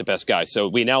knows he was the best guy. So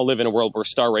we now live in a world where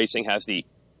Star Racing has the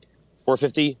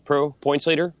 450 Pro points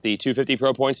leader, the 250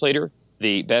 Pro points leader,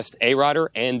 the best A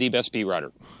rider, and the best B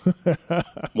rider.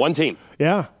 One team.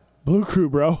 Yeah, Blue Crew,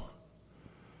 bro.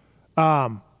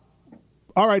 All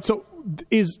right, so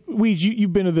Weege,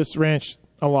 you've been to this ranch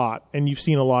a lot, and you've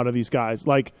seen a lot of these guys.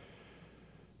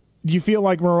 Do you feel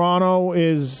like Morano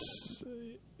is,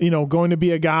 going to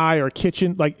be a guy, or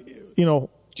Kitchen, Did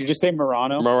you just say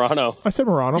Morano? Morano. I said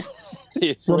Morano.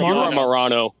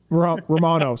 Morano.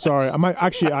 Romano. Sorry,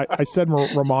 I said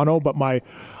Romano, but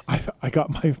I got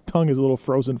my tongue is a little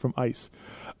frozen from ice.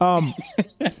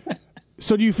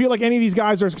 So do you feel like any of these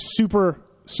guys are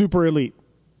super elite?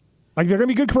 Like they're going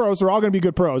to be good pros. They're all going to be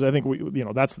good pros. I think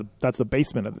that's the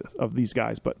basement of these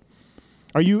guys. But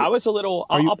are you? I was a little.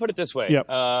 I'll put it this way. Yep.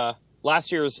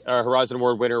 Last year's Horizon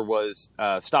Award winner was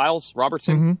Styles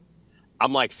Robertson. Mm-hmm.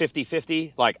 I'm like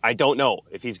 50-50. Like, I don't know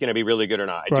if he's going to be really good or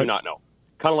not. I do not know.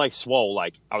 Kind of like Swole.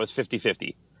 Like, I was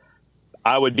 50-50.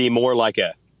 I would be more like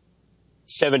a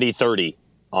 70-30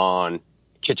 on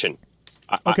Kitchen.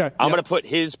 Okay. I'm going to put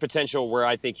his potential where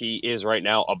I think he is right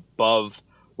now above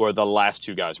where the last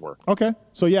two guys were. Okay.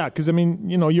 So, yeah, because,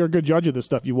 you're a good judge of this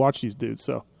stuff. You watch these dudes,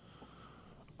 so.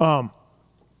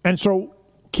 And so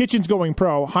Kitchen's going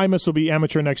pro. Hymas will be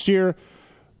amateur next year.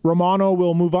 Romano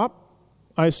will move up,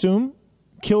 I assume.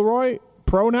 Kilroy,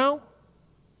 pro now?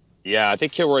 Yeah, I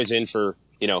think Kilroy's in for,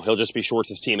 he'll just be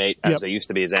Schwartz's teammate as they used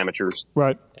to be as amateurs.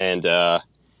 Right. And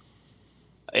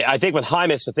I think with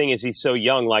Hymas, the thing is he's so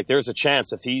young, like there's a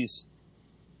chance if he's,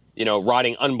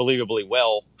 riding unbelievably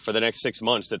well for the next 6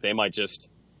 months that they might just,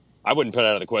 I wouldn't put it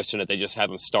out of the question that they just have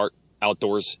him start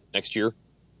outdoors next year.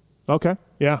 Okay,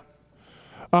 yeah.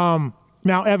 Now,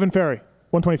 Evan Ferry,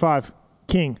 125,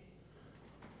 King.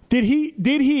 Did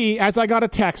he, as I got a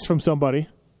text from somebody,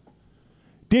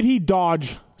 did he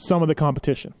dodge some of the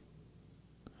competition?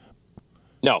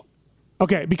 No.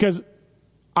 Okay, because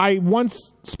I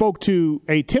once spoke to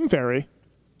a Tim Ferry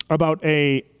about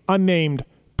a unnamed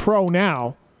pro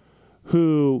now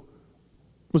who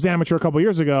was amateur a couple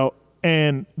years ago,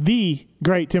 and the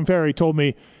great Tim Ferry told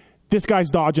me this guy's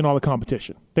dodging all the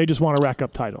competition. They just want to rack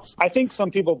up titles. I think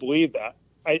some people believe that.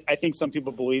 I think some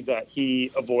people believe that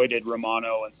he avoided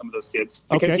Romano and some of those kids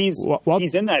because he's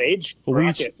in that age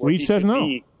bracket. Weege says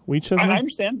no. Weege says I no?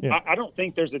 understand. Yeah. I don't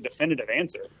think there's a definitive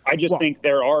answer. I just think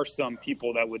there are some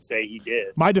people that would say he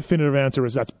did. My definitive answer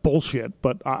is that's bullshit,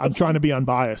 but I'm trying to be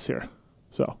unbiased here.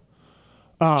 So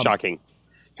Shocking.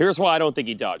 Here's why I don't think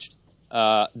he dodged.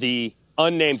 The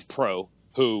unnamed pro,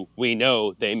 who we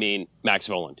know they mean Max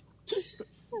Voland.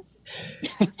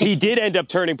 He did end up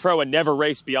turning pro and never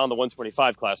raced beyond the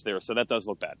 125 class there, so that does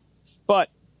look bad. But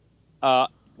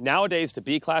nowadays, the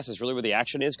B class is really where the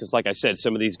action is because, like I said,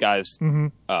 some of these guys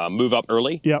move up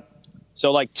early. Yep.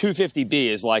 So, like,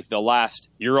 250B is like the last,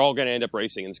 you're all going to end up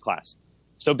racing in this class.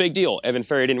 So, big deal. Evan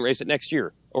Ferry didn't race it next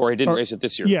year, or he didn't race it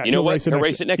this year. Yeah, you know what? He'll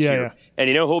race it next year. Yeah. And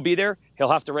you know who'll be there?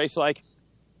 He'll have to race like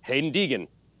Hayden Deegan.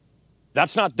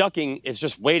 That's not ducking. It's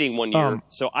just waiting 1 year.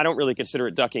 So I don't really consider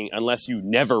it ducking unless you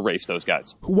never race those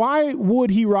guys. Why would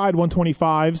he ride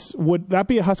 125s? Would that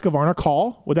be a Husqvarna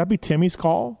call? Would that be Timmy's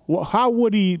call? Well, how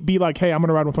would he be like, hey, I'm going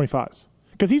to ride 125s?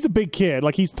 Because he's a big kid.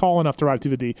 Like, he's tall enough to ride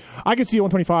 250. I could see a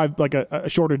 125, like a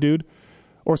shorter dude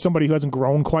or somebody who hasn't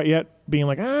grown quite yet being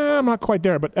like, I'm not quite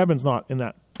there. But Evan's not in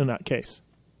that case.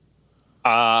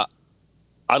 I'd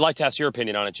like to ask your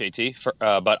opinion on it, JT,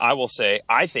 but I will say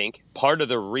I think part of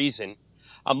the reason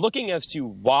I'm looking as to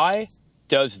why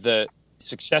does the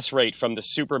success rate from the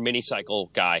super mini cycle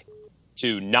guy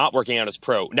to not working out as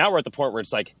pro, now we're at the point where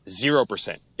it's like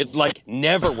 0%. It like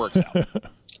never works out.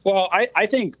 Well, I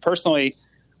think personally,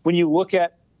 when you look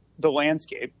at the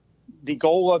landscape, the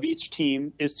goal of each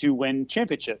team is to win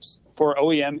championships for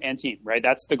OEM and team, right?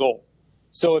 That's the goal.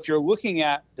 So if you're looking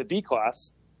at the B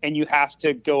class and you have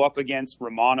to go up against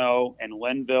Romano and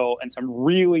Linville and some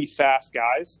really fast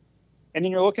guys, and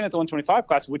then you're looking at the 125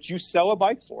 class, which you sell a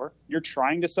bike for, you're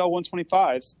trying to sell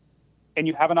 125s, and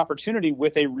you have an opportunity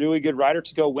with a really good rider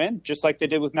to go win, just like they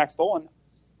did with Max Boland,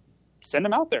 send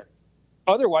them out there.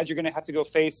 Otherwise, you're going to have to go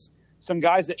face some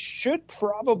guys that should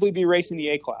probably be racing the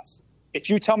A class. If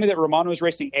you tell me that Romano is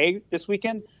racing A this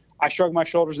weekend, I shrug my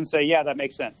shoulders and say, yeah, that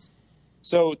makes sense.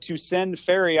 So to send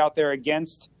Ferry out there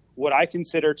against what I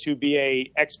consider to be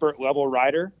a expert level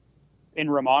rider in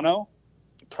Romano,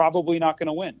 probably not going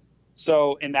to win.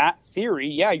 So in that theory,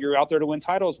 yeah, you're out there to win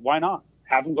titles. Why not?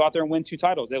 Have them go out there and win 2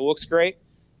 titles. It looks great.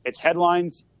 It's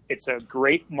headlines. It's a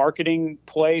great marketing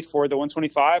play for the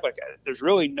 125. Like, there's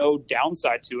really no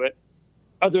downside to it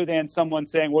other than someone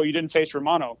saying, well, you didn't face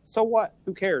Romano. So what?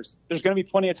 Who cares? There's going to be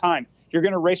plenty of time. You're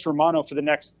going to race Romano for the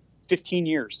next 15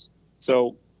 years.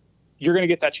 So you're going to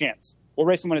get that chance. We'll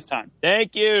race him when it's time.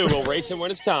 Thank you. We'll race him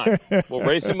when it's time. We'll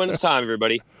race him when it's time,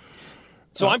 everybody.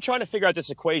 So I'm trying to figure out this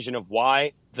equation of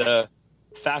why the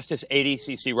fastest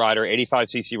 80cc rider,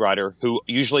 85cc rider, who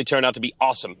usually turn out to be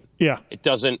awesome, it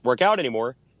doesn't work out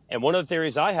anymore. And one of the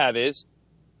theories I have is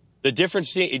the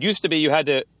difference. It used to be you had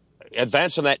to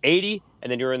advance from that 80,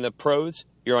 and then you're in the pros.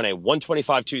 You're on a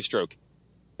 125 two-stroke.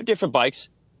 They're different bikes,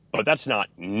 but that's not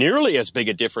nearly as big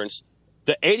a difference.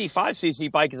 The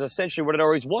 85cc bike is essentially what it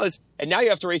always was, and now you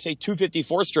have to race a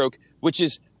 254 stroke, which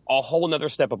is a whole nother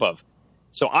step above.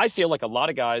 So I feel like a lot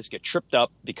of guys get tripped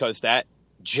up because that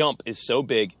jump is so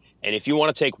big. And if you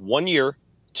want to take 1 year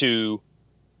to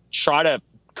try to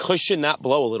cushion that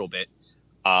blow a little bit,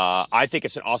 I think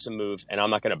it's an awesome move, and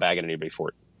I'm not going to bag at anybody for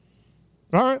it.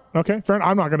 All right. Okay. Fair enough.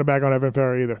 I'm not going to bag on Evan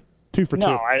Ferry either. 2 for 2.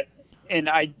 No,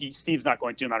 Steve's not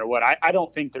going to no matter what. I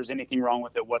don't think there's anything wrong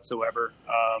with it whatsoever.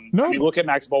 No. I mean, look at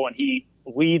Max Boland. He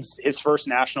leads his first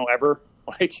national ever,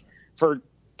 like for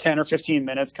 10 or 15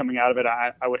 minutes coming out of it.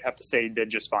 I would have to say he did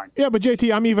just fine. Yeah, but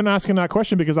JT, I'm even asking that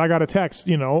question because I got a text,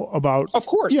 about. Of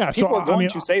course. Yeah. People So are going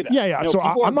to say that. Yeah. So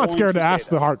I'm not scared to ask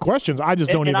the hard questions. I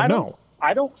just don't even know.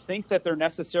 I don't think that they're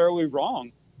necessarily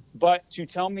wrong, but to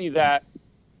tell me that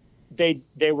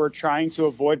they were trying to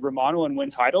avoid Romano and win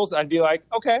titles, I'd be like,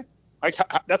 okay, like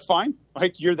that's fine.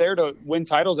 Like, you're there to win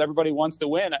titles. Everybody wants to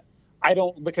win.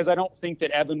 Because I don't think that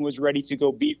Evan was ready to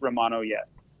go beat Romano yet.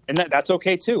 And that's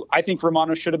okay too. I think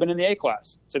Romano should have been in the A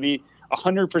class. To be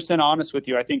 100% honest with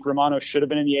you, I think Romano should have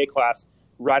been in the A class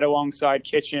right alongside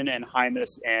Kitchen and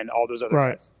Hymas and all those other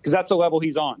guys. Because that's the level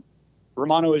he's on.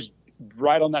 Romano is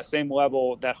right on that same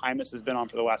level that Hymas has been on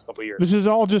for the last couple of years. This is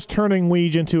all just turning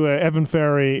Weege into a Evan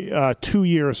Ferry. 2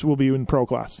 years we'll be in pro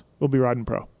class. We'll be riding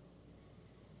pro.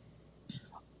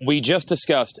 We just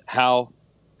discussed how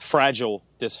fragile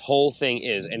this whole thing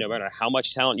is, and no matter how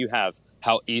much talent you have,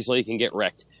 how easily it can get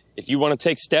wrecked. If you want to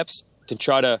take steps to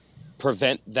try to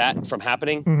prevent that from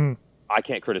happening, I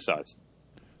can't criticize.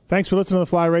 Thanks for listening to the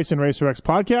Fly Racing Racer X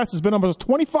podcast. It's been almost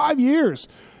 25 years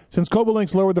since Cobalt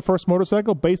Links lowered the first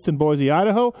motorcycle based in Boise,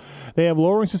 Idaho. They have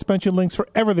lowering suspension links for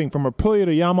everything from Aprilia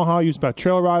to Yamaha, used by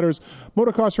trail riders,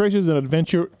 motocross races, and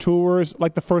adventure tours,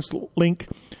 like the first link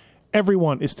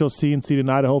Everyone is still CNC'd in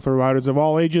Idaho for riders of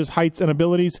all ages, heights, and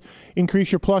abilities.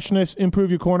 Increase your plushness, improve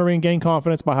your cornering, gain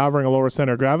confidence by hovering a lower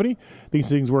center of gravity. These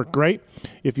things work great.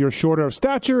 If you're shorter of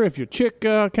stature, if your chick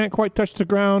can't quite touch the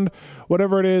ground,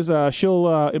 whatever it is,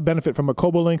 she'll benefit from a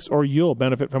Cobolinks, or you'll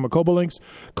benefit from a Cobolinks.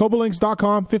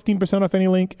 Cobolinks.com, 15% off any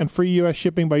link, and free U.S.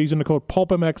 shipping by using the code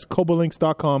PulpMX,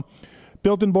 Cobolinks.com.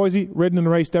 Built in Boise, ridden and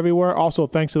raced everywhere. Also,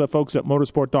 thanks to the folks at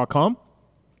motorsport.com.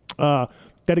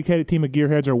 Dedicated team of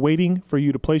gearheads are waiting for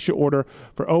you to place your order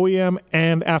for OEM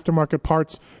and aftermarket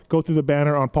parts. Go through the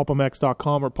banner on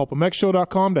pulpmx.com or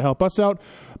pulpmxshow.com to help us out.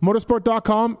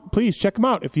 Motorsport.com, please check them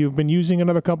out. If you've been using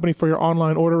another company for your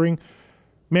online ordering,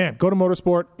 man, go to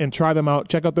Motorsport and try them out.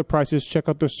 Check out their prices, check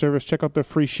out their service, check out their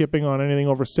free shipping on anything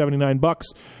over $79,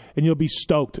 and you'll be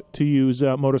stoked to use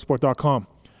motorsport.com.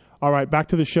 All right, back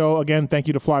to the show. Again, thank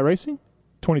you to Fly Racing.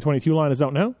 2022 line is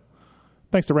out now.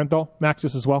 Thanks to Renthal,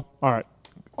 Matthes as well. All right.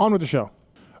 On with the show.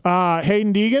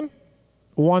 Hayden Deegan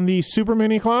won the Super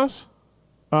Mini class.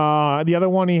 The other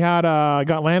one he had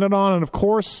got landed on, and of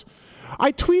course,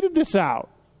 I tweeted this out,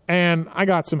 and I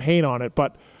got some hate on it.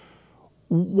 But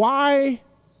why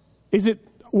is it?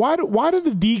 Why do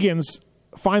the Deegans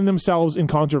find themselves in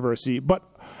controversy?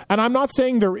 And I'm not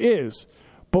saying there is,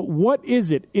 but what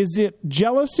is it? Is it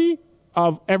jealousy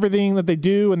of everything that they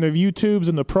do and their YouTubes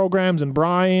and the programs and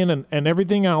Brian and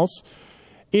everything else?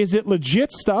 Is it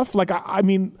legit stuff? Like, I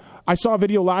mean, I saw a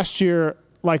video last year,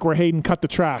 like, where Hayden cut the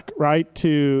track, right?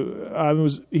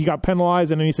 He got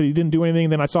penalized, and then he said he didn't do anything.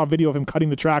 Then I saw a video of him cutting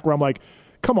the track where I'm like,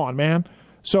 come on, man.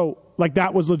 So, like,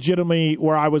 that was legitimately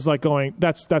where I was, like, going,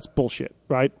 that's bullshit,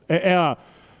 right? Why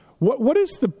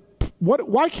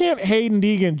can't Hayden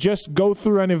Deegan just go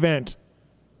through an event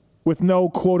with no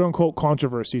quote-unquote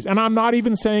controversies? And I'm not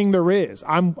even saying there is.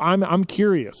 I'm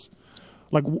curious.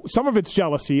 Like, some of it's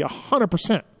jealousy,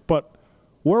 100%. But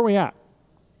where are we at?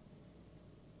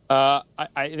 I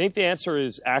think the answer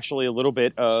is actually a little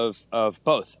bit of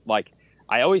both. Like,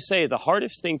 I always say the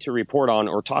hardest thing to report on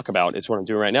or talk about is what I'm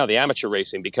doing right now, the amateur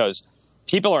racing, because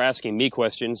people are asking me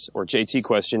questions or JT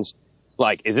questions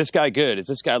like, is this guy good? Is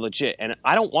this guy legit? And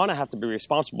I don't want to have to be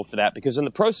responsible for that, because on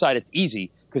the pro side, it's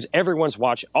easy because everyone's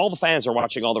watching. All the fans are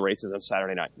watching all the races on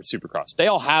Saturday night, the Supercross. They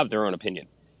all have their own opinion.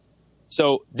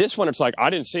 So this one, it's like, I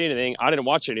didn't see anything. I didn't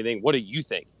watch anything. What do you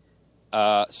think?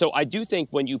 So I do think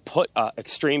when you put an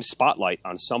extreme spotlight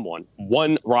on someone,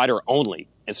 one rider only,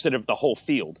 instead of the whole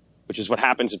field, which is what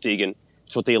happens at Deegan,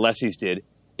 it's what the Alessis did,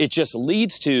 it just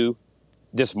leads to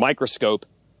this microscope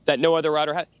that no other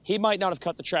rider had. He might not have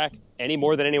cut the track any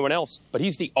more than anyone else, but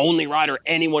he's the only rider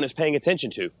anyone is paying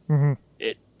attention to. Mm-hmm.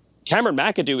 Cameron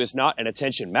McAdoo is not an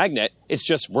attention magnet. It's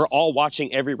just we're all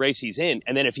watching every race he's in.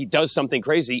 And then if he does something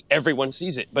crazy, everyone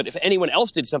sees it. But if anyone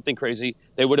else did something crazy,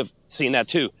 they would have seen that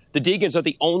too. The Deegans are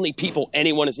the only people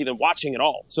anyone is even watching at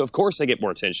all. So, of course, they get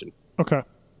more attention. Okay.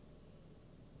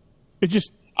 It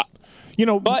just,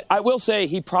 But I will say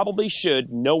he probably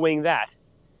should, knowing that,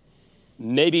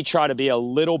 maybe try to be a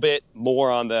little bit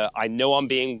more on I know I'm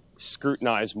being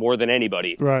scrutinized more than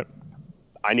anybody. Right.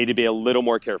 I need to be a little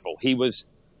more careful.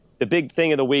 The big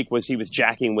thing of the week was he was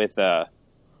jacking with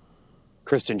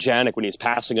Kristen Janik when he was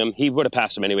passing him. He would have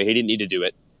passed him anyway. He didn't need to do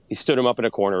it. He stood him up in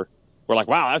a corner. We're like,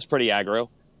 wow, that's pretty aggro.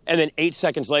 And then 8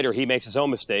 seconds later, he makes his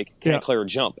own mistake, can't clear a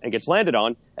jump, and gets landed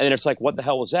on. And then it's like, what the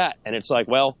hell was that? And it's like,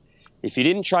 well, if you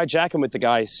didn't try jacking with the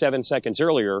guy 7 seconds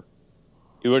earlier,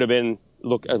 it would have been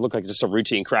looked like just a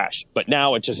routine crash. But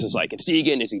now it just is like, it's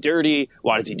Deegan. Is he dirty?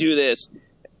 Why does he do this?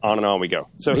 On and on we go.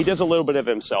 So he does a little bit of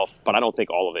himself, but I don't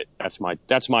think all of it. That's my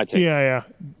take. Yeah.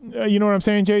 You know what I'm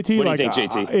saying, JT? What do you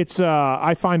think, JT?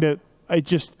 I find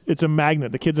it's a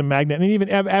magnet. The kid's a magnet. And even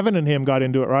Evan and him got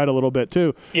into it, right, a little bit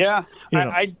too. Yeah.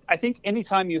 I think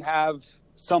anytime you have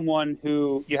someone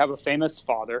you have a famous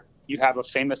father, you have a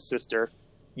famous sister,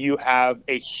 you have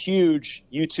a huge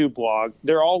YouTube blog,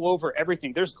 they're all over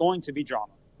everything. There's going to be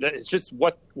drama. It's just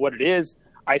what it is.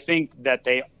 I think that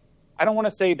I don't want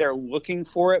to say they're looking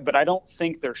for it, but I don't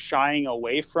think they're shying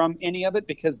away from any of it,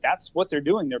 because that's what they're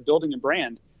doing. They're building a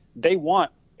brand. They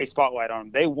want a spotlight on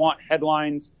them. They want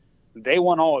headlines. They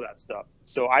want all of that stuff.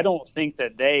 So I don't think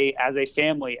that they, as a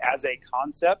family, as a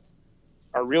concept,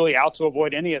 are really out to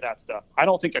avoid any of that stuff. I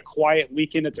don't think a quiet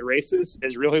weekend at the races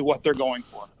is really what they're going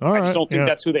for. I just don't think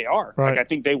that's who they are. Right. Like, I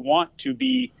think they want to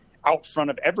be out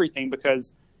front of everything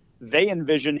because they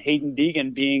envision Hayden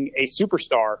Deegan being a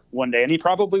superstar one day, and he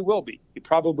probably will be. He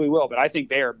probably will, but I think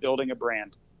they are building a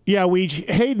brand. Yeah, Weege,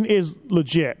 Hayden is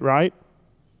legit, right?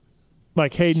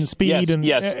 Like Hayden's speed,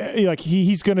 yes. Like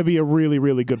he's going to be a really,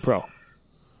 really good pro.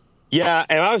 Yeah,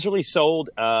 and I was really sold.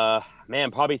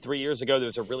 Probably 3 years ago, there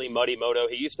was a really muddy moto.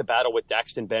 He used to battle with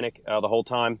Daxton Bennick the whole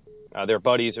time. They're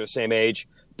buddies, they're the same age.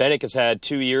 Bennick has had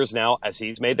 2 years now as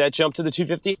he's made that jump to the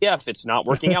 250F. It's not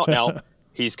working out now.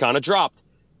 He's kind of dropped.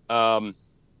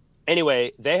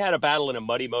 Anyway, they had a battle in a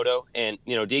muddy moto, and,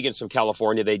 Deegan's from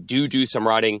California. They do some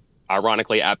riding,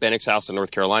 ironically, at Bennick's house in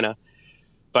North Carolina.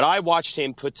 But I watched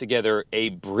him put together a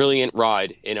brilliant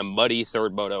ride in a muddy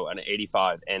third moto on an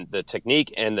 85. And the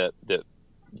technique and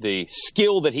the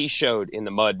skill that he showed in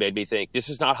the mud made me think, this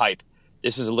is not hype.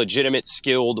 This is a legitimate,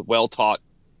 skilled, well-taught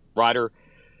rider.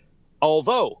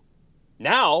 Although,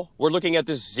 now we're looking at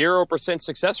this 0%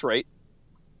 success rate.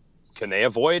 Can they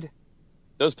avoid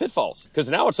those pitfalls? Because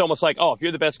now it's almost like, if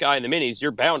you're the best guy in the minis,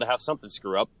 you're bound to have something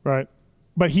screw up. Right.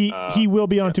 But he will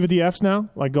be on 250Fs now,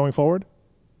 like going forward?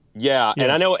 Yeah, and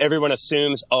I know everyone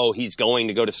assumes, he's going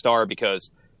to go to Star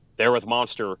because they're with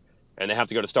Monster and they have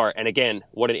to go to Star. And again,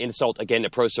 what an insult again to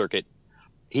Pro Circuit.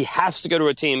 He has to go to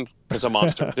a team because of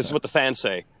Monster. This is what the fans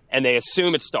say. And they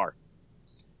assume it's Star.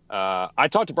 I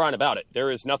talked to Brian about it.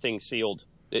 There is nothing sealed.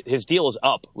 His deal is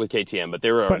up with KTM, but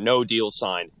there are no deals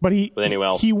signed with anyone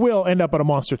else. He will end up at a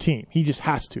Monster team. He just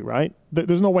has to, right?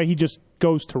 There's no way he just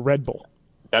goes to Red Bull.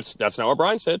 That's not what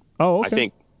Brian said. Oh,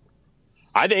 okay.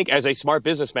 I think as a smart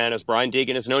businessman, as Brian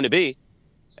Deegan is known to be,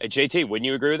 JT, wouldn't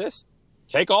you agree with this?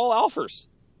 Take all offers.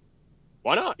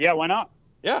 Why not? Yeah, why not?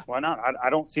 Yeah. Why not? I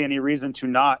don't see any reason to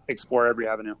not explore every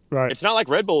avenue. Right. It's not like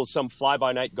Red Bull is some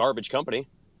fly-by-night garbage company.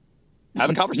 Have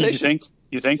a conversation.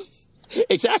 You think?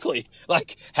 Exactly.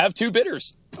 Like, have two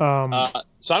bidders. So I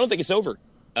don't think it's over.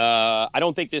 I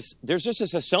don't think there's just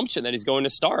this assumption that he's going to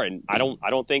Star, and I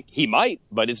don't think he might,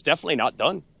 but it's definitely not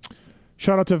done.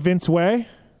 Shout out to Vince Way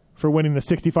for winning the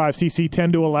 65cc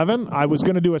 10-11. I was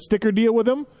going to do a sticker deal with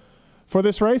him for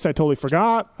this race. I totally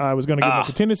forgot. I was going to give him a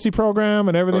contingency program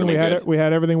and everything. We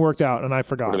had everything worked out, and I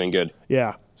forgot. Would have been good.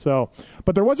 Yeah. So,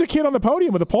 but there was a kid on the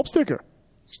podium with a pulp sticker.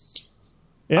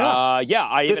 Yeah.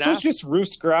 This was just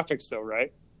Roost Graphics, though,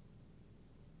 right?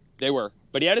 They were,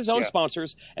 but he had his own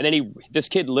sponsors, and then this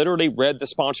kid literally read the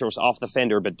sponsors off the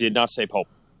fender, but did not say pulp.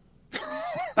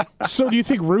 So, do you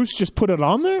think Roost just put it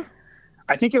on there?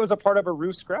 I think it was a part of a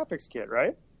Roost Graphics kit,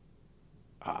 right?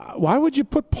 Why would you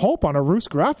put pulp on a Roost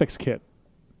Graphics kit?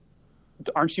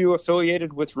 Aren't you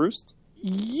affiliated with Roost?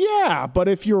 Yeah, but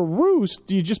if you're Roost,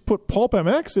 you just put Pulp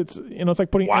MX. It's like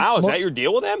putting. Wow, is that your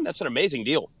deal with them? That's an amazing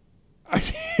deal.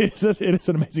 It is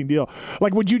an amazing deal.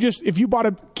 Like, would you just, if you bought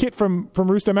a kit from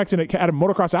Roost MX and it had a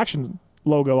Motocross Action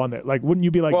logo on there, like, wouldn't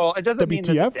you be like, well, it doesn't WTF? mean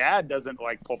that the dad doesn't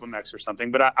like Pulp MX or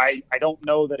something, but I don't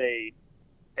know that a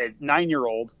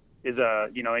 9-year-old is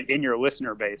in your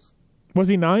listener base. Was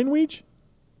he 9, Weege?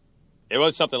 It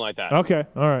was something like that. Okay,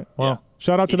 all right. Well,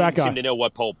 shout out to that guy. He seemed to know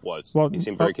what pulp was. Well, he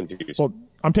seemed very confused. Well,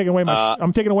 I'm taking away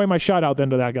my shout out then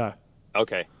to that guy.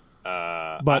 Okay.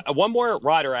 But one more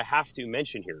rider I have to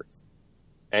mention here,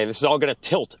 and this is all going to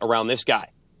tilt around this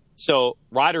guy. So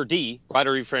Rider D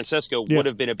Francesco would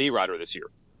have been a B rider this year.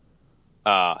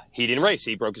 He didn't race.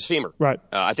 He broke his femur. Right.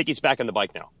 I think he's back on the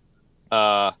bike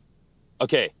now.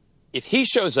 Okay. If he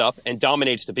shows up and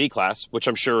dominates the B class, which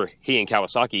I'm sure he and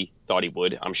Kawasaki thought he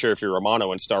would, I'm sure if you're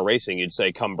Romano and Star Racing, you'd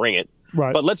say, come bring it.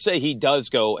 Right. But let's say he does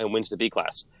go and wins the B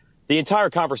class. The entire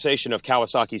conversation of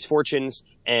Kawasaki's fortunes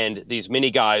and these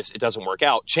mini guys, it doesn't work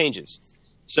out, changes.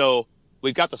 So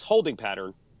we've got this holding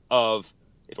pattern of,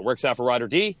 if it works out for Rider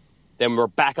D, then we're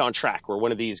back on track. We're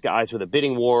one of these guys with a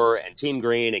bidding war and Team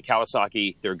Green and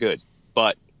Kawasaki, they're good.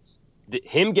 But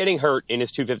him getting hurt in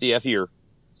his 250F year,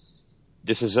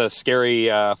 this is a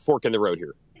scary fork in the road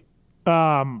here.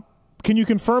 Can you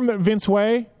confirm that Vince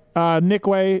Way, Nick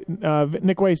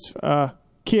Way's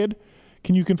kid,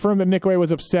 can you confirm that Nick Way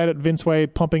was upset at Vince Way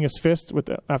pumping his fist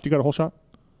after he got a whole shot?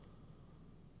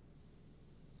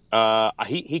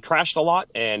 He crashed a lot,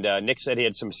 and Nick said he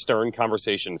had some stern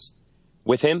conversations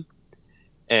with him,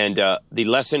 and the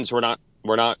lessons were not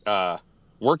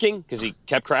working because he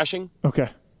kept crashing. Okay.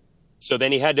 So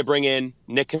then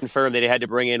Nick confirmed that he had to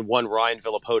bring in one Ryan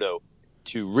Villapoto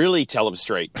to really tell him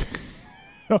straight.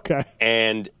 Okay.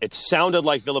 And it sounded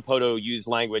like Villapoto used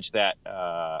language that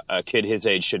a kid his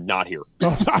age should not hear.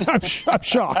 I'm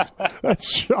shocked. That's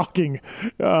shocking.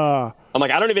 I'm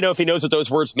like, I don't even know if he knows what those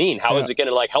words mean. How is it going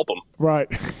to help him? Right.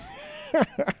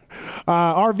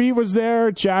 RV was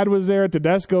there. Chad was there.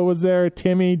 Tedesco was there.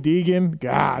 Timmy, Deegan.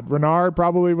 God, Renard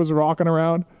probably was rocking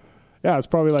around. Yeah, it's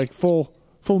probably like full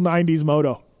 90s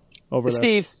moto over there.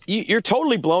 Steve, you're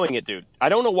totally blowing it, dude. I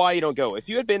don't know why you don't go. If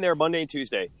you had been there Monday and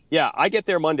Tuesday, I get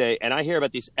there Monday and I hear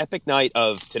about this epic night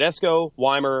of Tedesco,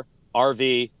 Weimer,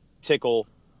 RV, Tickle,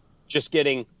 just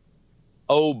getting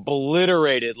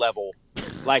obliterated level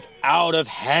like out of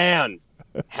hand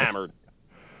hammered.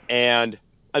 And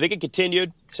I think it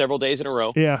continued several days in a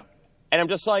row. Yeah. And I'm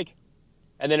just like,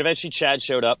 and then eventually Chad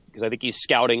showed up because I think he's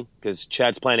scouting because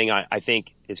Chad's planning. I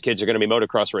think his kids are going to be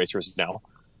motocross racers now.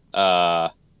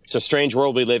 It's a strange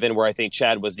world we live in where I think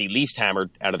Chad was the least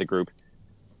hammered out of the group.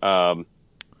 But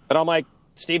I'm like,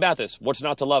 Steve Matthes, what's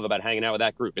not to love about hanging out with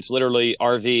that group? It's literally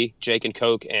RV, Jake and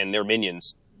Coke, and their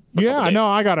minions. Yeah, no,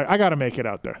 I gotta make it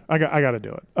out there. I gotta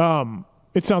do it.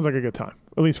 It sounds like a good time,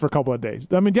 at least for a couple of days.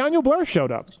 I mean, Daniel Blair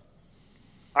showed up.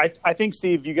 I think,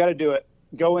 Steve, you got to do it.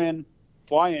 Go in,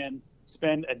 fly in,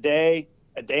 spend a day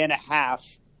and a half,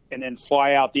 and then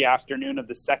fly out the afternoon of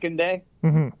the second day.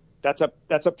 Mm-hmm. That's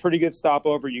a pretty good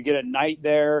stopover. You get a night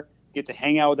there, get to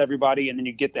hang out with everybody, and then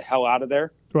you get the hell out of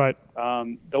there. Right.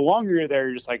 The longer you're there,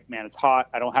 you're just like, man, it's hot.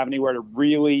 I don't have anywhere to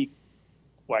really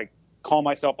like call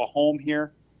myself a home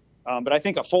here. But I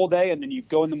think a full day and then you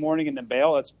go in the morning and then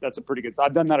bail. That's a pretty good.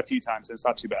 I've done that a few times. And it's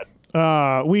not too bad.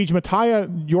 Weege, Matthes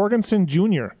Jorgensen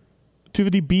Jr.,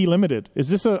 250B Limited. Is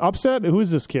this an upset? Who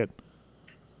is this kid?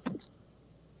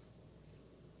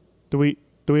 Do we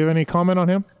have any comment on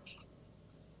him?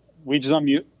 Weege is on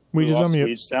mute. Weege is on mute.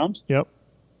 Weege sound. Yep.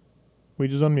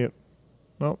 Weege is on mute.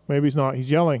 No, maybe he's not. He's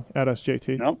yelling at us,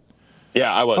 JT. No.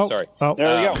 Yeah, I was. Sorry. Oh.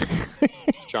 There we go.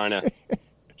 Just trying to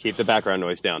keep the background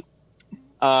noise down.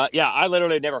 Yeah, I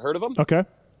literally had never heard of him. Okay.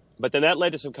 But then that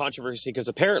led to some controversy because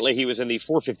apparently he was in the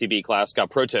 450B class,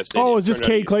 got protested. Oh, is this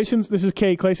Cade Clayson's? This is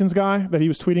Cade Clayson's guy that he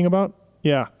was tweeting about?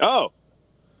 Yeah. Oh.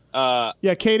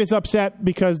 Yeah, Cade is upset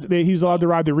because he was allowed to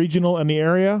ride the regional in the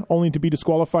area, only to be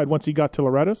disqualified once he got to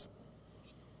Loretta's.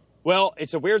 Well,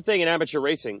 it's a weird thing in amateur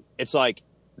racing. It's like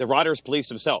the riders police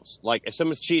themselves. Like, if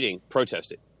someone's cheating,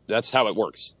 protest it. That's how it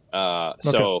works.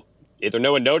 So either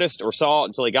no one noticed or saw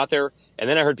until he got there. And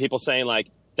then I heard people saying,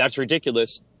 like, that's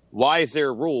ridiculous. Why is there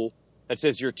a rule that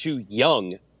says you're too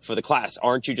young for the class?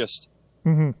 Aren't you just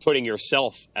putting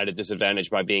yourself at a disadvantage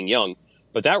by being young?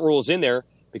 But that rule's in there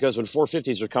because when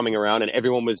 450s were coming around and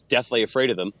everyone was deathly afraid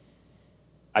of them,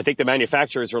 I think the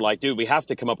manufacturers were like, dude, we have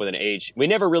to come up with an age. We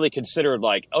never really considered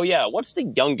like, oh yeah, what's the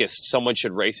youngest someone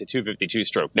should race a 252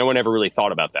 stroke? No one ever really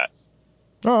thought about that.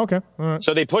 Oh, okay. All right.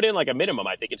 So they put in like a minimum.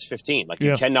 I think it's 15. Like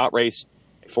you cannot race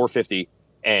 450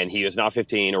 and he is not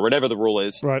 15 or whatever the rule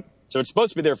is. Right. So it's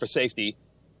supposed to be there for safety.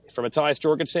 For Matthes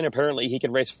Jorgensen, apparently he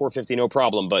can race 450 no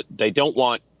problem, but they don't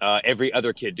want every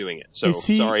other kid doing it. So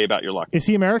sorry about your luck. Is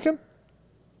he American?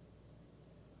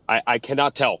 I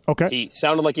cannot tell. Okay. He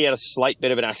sounded like he had a slight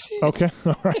bit of an accent. Okay.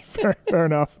 All right. Fair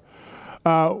enough.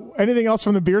 Anything else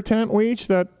from the beer tent, Weege,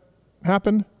 that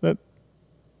happened that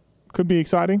could be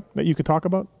exciting that you could talk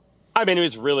about? I mean, it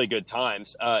was really good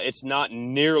times. It's not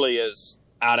nearly as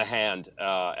out of hand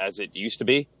as it used to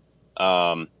be.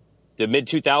 The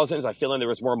mid-2000s, I feel like there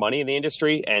was more money in the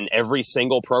industry, and every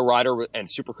single pro rider and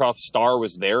Supercross star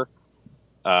was there.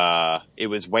 It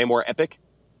was way more epic.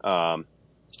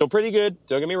 Still pretty good.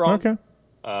 Don't get me wrong. Okay.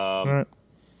 All right.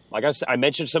 Like I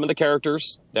mentioned some of the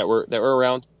characters that were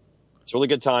around. It's really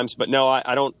good times, but no,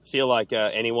 I don't feel like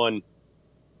anyone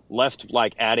left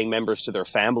like adding members to their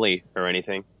family or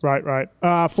anything. Right.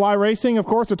 Fly Racing, of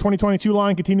course, the 2022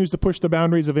 line continues to push the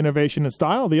boundaries of innovation and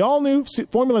style. The all-new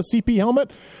Formula CP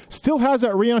helmet still has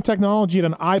that Rheon technology at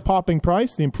an eye-popping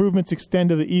price. The improvements extend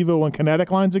to the Evo and Kinetic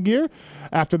lines of gear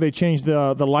after they changed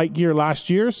the light gear last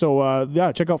year. So,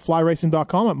 check out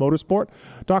flyracing.com at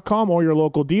motorsport.com or your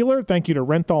local dealer. Thank you to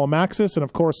Renthal Maxxis and,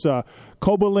 of course,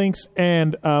 Coba Links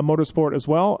and Motorsport as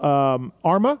well.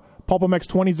 Arma. PulpMX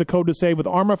 20 is the code to save with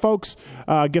Arma, folks.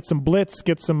 Get some Blitz,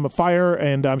 get some Fire,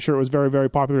 and I'm sure it was very, very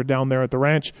popular down there at the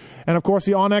ranch. And, of course,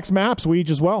 the OnX Maps, Weege,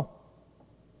 as well.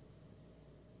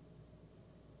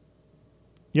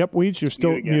 Yep, Weege, you're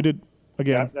still muted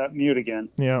again. That mute again.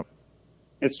 Yeah.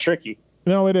 It's tricky.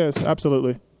 No, it is.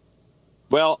 Absolutely.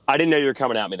 Well, I didn't know you were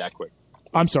coming at me that quick.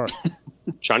 I'm sorry.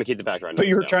 Trying to keep the background. But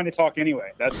you were trying to talk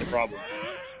anyway. That's the problem.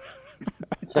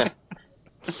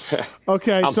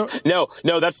 Okay, so no,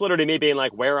 that's literally me being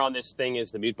like, where on this thing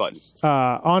is the mute button?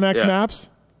 OnX Maps.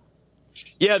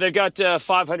 Yeah, they've got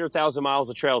 500,000 miles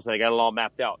of trails, and they got it all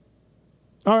mapped out.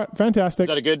 All right, fantastic. Is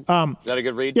that a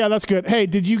good read? Yeah, that's good. Hey,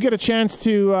 did you get a chance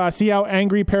to see how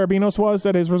angry Parabinos was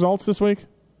at his results this week?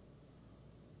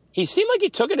 He seemed like he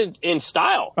took it in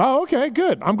style. Oh, okay,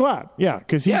 good. I'm glad. Yeah,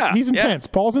 because he's intense.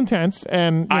 Yeah. Paul's intense,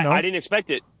 and I didn't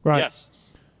expect it. Right. Yes.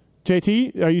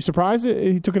 JT, are you surprised that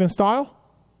he took it in style?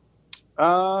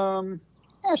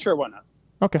 Yeah, sure, why not?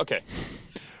 Okay.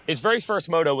 His very first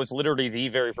moto was literally the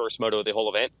very first moto of the whole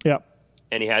event. Yeah.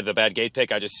 And he had the bad gate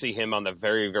pick. I just see him on the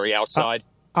very, very outside.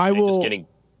 Just getting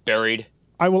buried.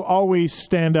 I will always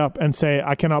stand up and say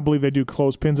I cannot believe they do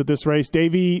clothespins at this race.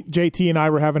 Davey, JT, and I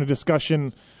were having a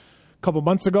discussion a couple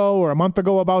months ago or a month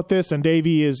ago about this, and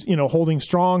Davey is, holding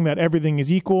strong that everything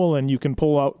is equal and you can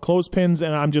pull out clothespins,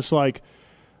 and I'm just like,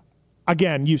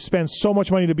 again, you spend so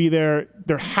much money to be there.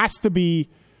 There has to be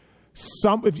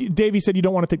some. If Davey said you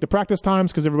don't want to take the practice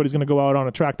times because everybody's going to go out on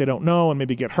a track they don't know and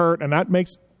maybe get hurt, and that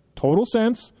makes total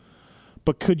sense.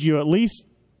 But could you at least,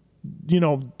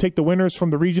 take the winners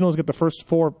from the regionals, get the first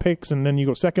 4 picks, and then you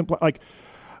go second? Like,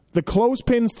 the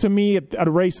clothespins to me at a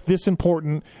race this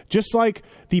important, just like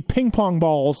the ping pong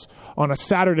balls on a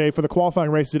Saturday for the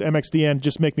qualifying races at MXDN,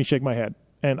 just make me shake my head.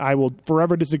 And I will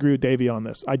forever disagree with Davey on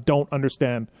this. I don't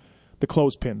understand the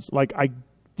clothespins. Like, I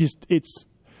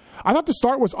thought the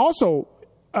start was also,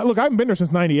 look, I haven't been there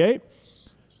since 98.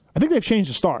 I think they've changed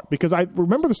the start because I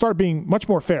remember the start being much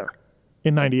more fair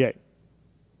in 98.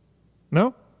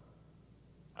 No?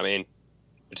 I mean,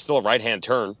 it's still a right-hand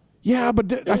turn. Yeah,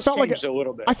 but I felt like a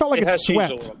little bit. I felt like it has swept.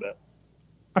 changed a little bit.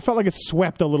 I felt like it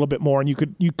swept a little bit more, and you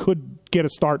could get a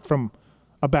start from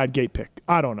a bad gate pick.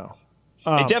 I don't know.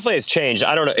 It definitely has changed.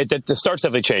 I don't know. The start's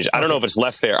definitely changed. I don't know if it's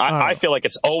left fair. I feel like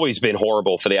it's always been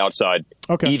horrible for the outside,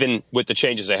 even with the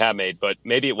changes they have made. But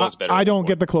maybe it was better. I don't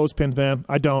get the clothespins, man.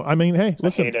 I don't. I mean, hey,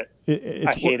 listen. I hate it.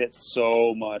 I hate it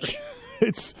so much.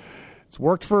 It's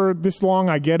worked for this long.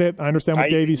 I get it. I understand what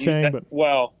Davey's saying,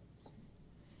 but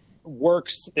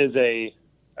works is I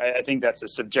think that's a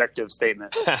subjective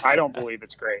statement. I don't believe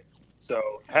it's great. So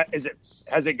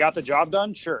has it got the job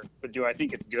done? Sure. But do I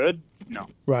think it's good? No.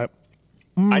 Right.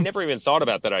 I never even thought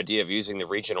about that idea of using the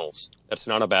regionals. That's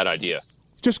not a bad idea.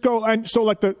 Just go, and so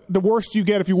like the worst you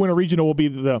get if you win a regional will be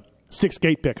the 6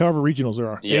 gate pick, however regionals there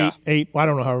are. Yeah. 8. I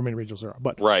don't know however many regionals there are,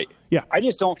 but right. Yeah. I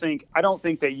don't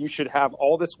think that you should have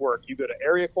all this work. You go to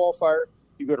area qualifier,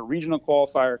 you go to regional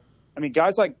qualifier. I mean,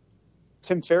 guys like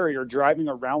Tim Ferry are driving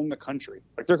around the country.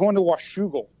 Like, they're going to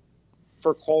Washougal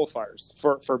for qualifiers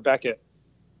for Beckett.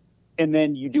 And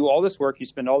then you do all this work, you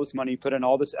spend all this money, you put in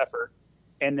all this effort,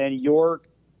 and then your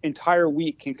entire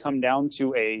week can come down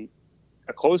to a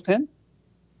clothespin.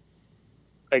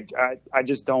 Like, I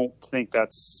just don't think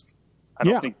that's. I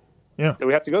don't think that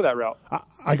we have to go that route.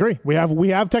 I agree. We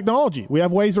have technology. We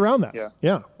have ways around that.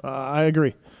 Yeah. I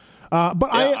agree.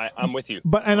 I'm with you.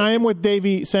 I am with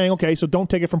Davey saying, okay, so don't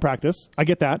take it from practice. I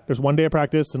get that. There's one day of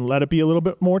practice, and let it be a little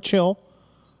bit more chill.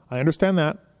 I understand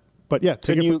that. But yeah,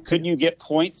 couldn't you get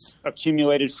points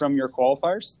accumulated from your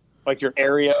qualifiers, like your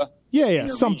area? Yeah,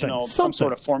 something, some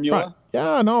sort of formula. Right.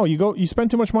 Yeah, no, you spend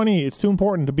too much money. It's too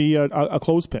important to be a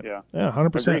clothespin. Yeah,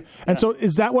 100%. And so,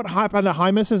 is that what happened to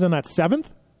High Misses in that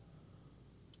 7th?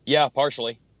 Yeah,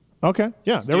 partially. Okay,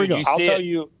 yeah, there we go. I'll tell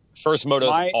you, first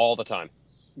motos all the time.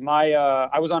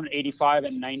 I was on an 85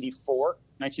 and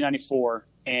 1994,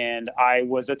 and I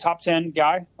was a top 10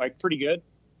 guy, like pretty good.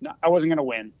 No, I wasn't going to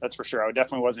win, that's for sure. I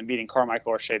definitely wasn't beating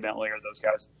Carmichael or Shea Bentley or those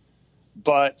guys.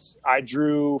 But I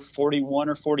drew 41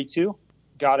 or 42.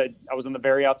 I was on the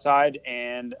very outside,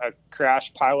 and a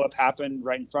crash pileup happened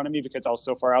right in front of me because I was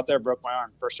so far out there, broke my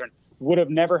arm first turn. Would have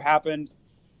never happened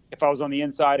if I was on the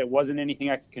inside. It wasn't anything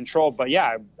I could control. But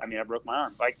yeah, I broke my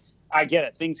arm. Like, I get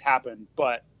it. Things happen,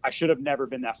 but I should have never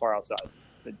been that far outside.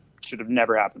 It should have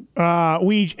never happened.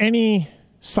 Weege, any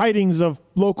sightings of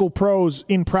local pros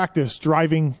in practice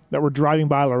that were driving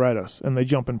by Loretta's and they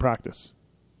jump in practice?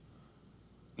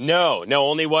 No,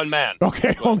 only one man.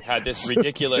 Okay. Had this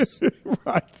ridiculous.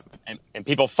 Right. And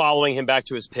people following him back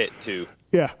to his pit, too.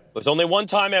 Yeah. It was only one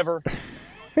time ever.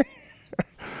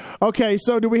 Okay,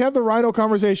 so do we have the Rhino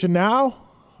conversation now,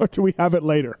 or do we have it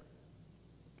later?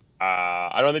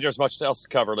 I don't think there's much else to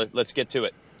cover. Let's get to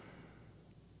it.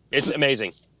 It's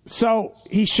amazing. So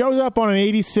he shows up on an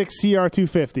 86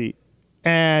 CR250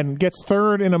 and gets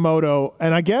third in a moto.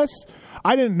 And I guess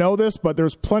I didn't know this, but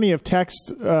there's plenty of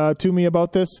text to me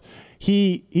about this.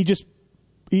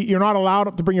 You're not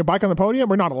allowed to bring your bike on the podium.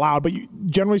 We're not allowed, but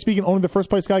generally speaking, only the first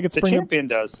place guy gets to bring it. The champion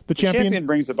does. The champion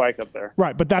brings the bike up there.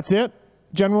 Right, but that's it.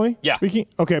 Generally speaking,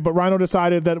 okay. But Rhino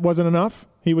decided that wasn't enough.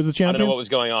 He was the champion. I don't know what was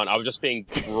going on. I was just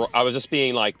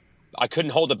being like, I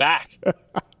couldn't hold it back.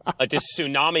 Like this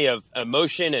tsunami of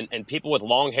emotion and people with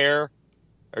long hair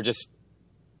are just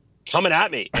coming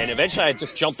at me, and eventually I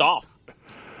just jumped off.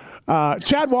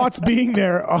 Chad Watts being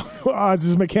there as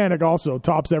his mechanic also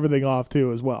tops everything off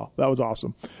too as well. That was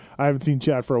awesome. I haven't seen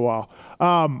Chad for a while.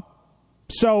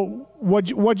 So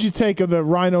what'd you take of the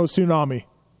Rhino tsunami,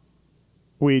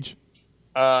 Weege?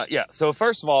 So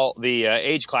first of all, the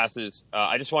age classes,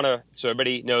 I just want to, so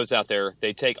everybody knows out there,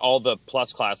 they take all the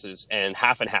plus classes and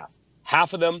half.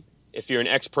 Half of them, if you're an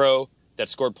ex-pro that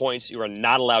scored points, you are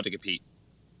not allowed to compete.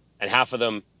 And half of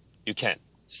them, you can.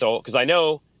 So, because I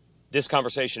know this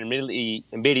conversation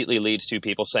immediately leads to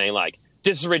people saying, like,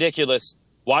 this is ridiculous.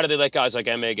 Why do they let guys like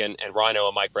Emig and Rhino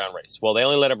and Mike Brown race? Well, they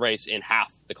only let them race in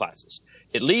half the classes.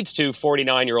 It leads to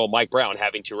 49-year-old Mike Brown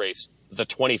having to race the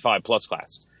 25-plus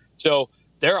class. So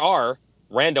there are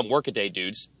random workaday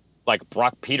dudes like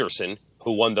Brock Peterson,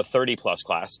 who won the 30-plus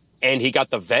class, and he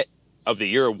got the Vet of the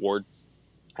Year award.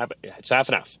 It's half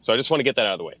and half. So I just want to get that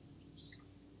out of the way.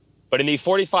 But in the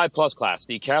 45-plus class,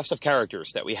 the cast of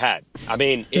characters that we had, I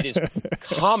mean, it is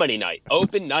comedy night,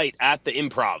 open night at the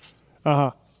Improv.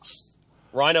 Uh-huh.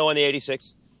 Rhino on the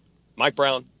 86, Mike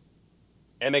Brown,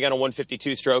 Emig on a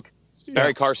 152 stroke,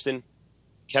 Barry Karsten,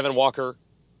 Kevin Walker,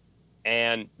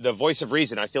 and the voice of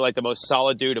reason. I feel like the most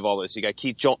solid dude of all this. You got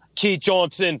Keith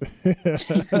Johnson.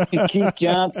 Keith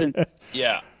Johnson.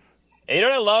 Yeah. And you know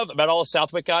what I love about all the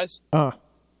Southwick guys?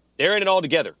 They're in it all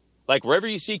together. Like, wherever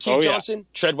you see Keith Johnson,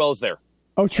 Treadwell's there.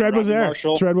 Oh, Treadwell's there.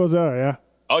 Marshall. Treadwell's there, yeah.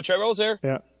 Oh, Treadwell's there?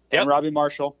 Yeah. And Robbie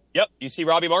Marshall. Yep. You see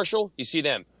Robbie Marshall, you see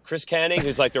them. Chris Canning,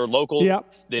 who's like their local,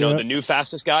 the new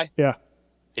fastest guy. Yeah.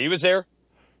 He was there.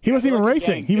 He wasn't even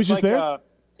racing. He was just there.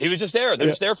 He was just there. They're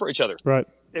just there for each other. Right.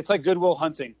 It's like Goodwill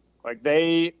Hunting. Like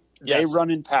they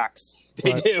run in packs.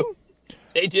 They do.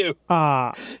 They do.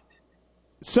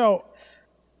 So,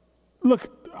 look,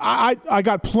 I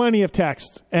got plenty of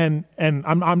texts, and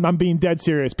I'm being dead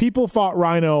serious. People thought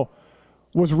Rhino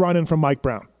was running from Mike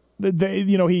Brown.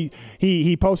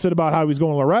 He posted about how he was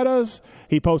going to Loretta's.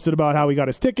 He posted about how he got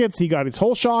his tickets. He got his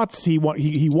whole shots. He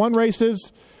won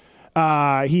races.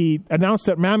 He announced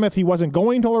at Matthes he wasn't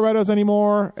going to Loretta's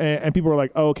anymore, and people were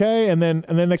like, okay. And then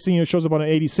next thing shows up on an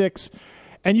 86.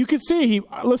 And you could see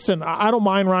I don't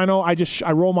mind Rhino. I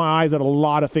roll my eyes at a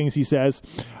lot of things he says.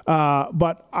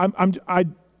 But I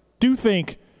do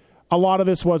think a lot of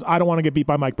this was, I don't want to get beat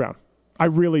by Mike Brown. I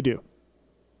really do.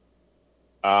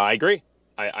 I agree.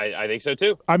 I think so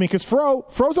too. I mean, because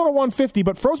Fro's on a 150,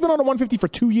 but Fro's been on a 150 for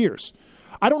 2 years.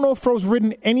 I don't know if Fro's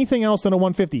ridden anything else than a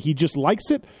 150. He just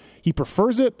likes it. He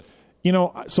prefers it.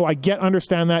 So I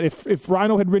understand that. If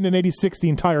Rhino had ridden an 86 the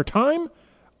entire time,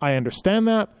 I understand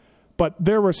that. But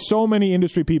there were so many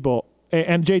industry people,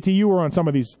 and JT, you were on some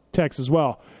of these texts as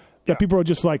well, that people were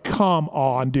just like, come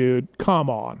on, dude, come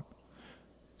on.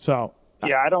 So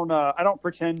yeah, I don't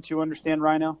pretend to understand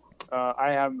Rhino.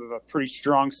 I have a pretty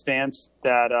strong stance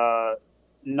that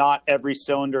not every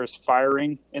cylinder is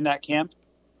firing in that camp.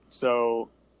 So,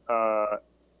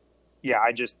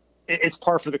 it's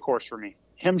par for the course for me.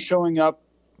 Him showing up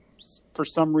for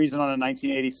some reason on a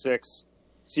 1986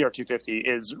 CR250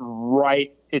 is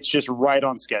right. It's just right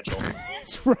on schedule.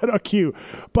 It's right on cue.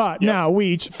 But now,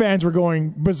 Weege, fans were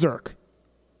going berserk.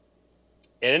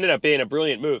 It ended up being a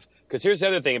brilliant move, because here's the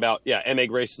other thing about Emig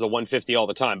races a 150 all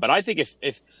the time. But I think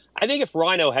if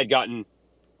Rhino had gotten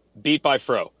beat by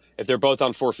Fro, if they're both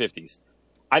on 450s,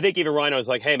 I think even Rhino is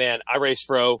like, hey man, I raced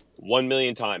Fro 1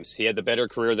 million times. He had the better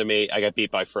career than me. I got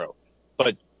beat by Fro.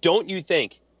 But don't you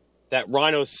think that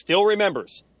Rhino still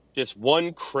remembers just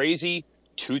one crazy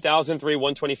 2003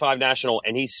 125 national,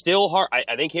 and he's still hard?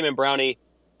 I think him and Brownie,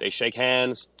 they shake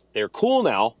hands. They're cool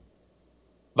now.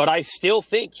 But I still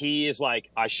think he is like,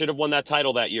 I should have won that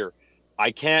title that year.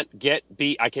 I can't get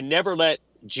beat. I can never let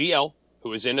GL, who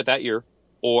was in it that year,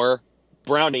 or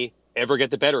Brownie ever get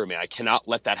the better of me. I cannot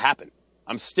let that happen.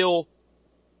 I'm still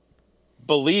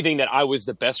believing that I was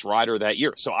the best rider that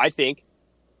year. So I think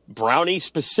Brownie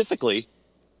specifically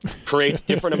creates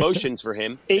different emotions for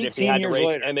him than if he had to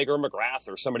race Emig or McGrath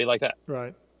or somebody like that.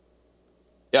 Right.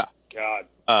 Yeah.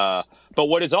 God. But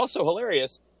what is also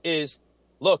hilarious is,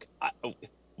 look,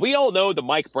 we all know the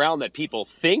Mike Brown that people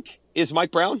think is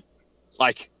Mike Brown,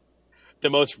 like the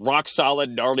most rock solid,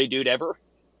 gnarly dude ever.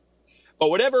 But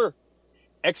whatever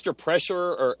extra pressure,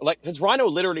 or like, because Rhino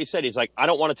literally said, he's like, I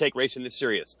don't want to take racing this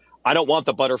serious. I don't want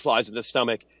the butterflies in the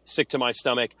stomach, sick to my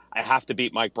stomach. I have to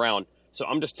beat Mike Brown. So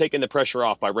I'm just taking the pressure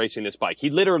off by racing this bike. He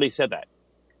literally said that.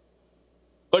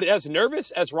 But as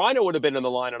nervous as Rhino would have been on the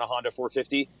line on a Honda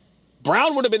 450,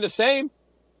 Brown would have been the same.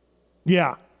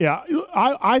 Yeah.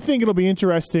 I think it'll be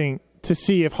interesting to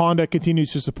see if Honda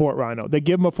continues to support Rhino. They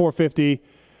give him a 450.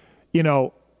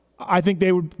 I think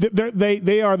they would.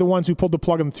 They are the ones who pulled the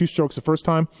plug on the two strokes the first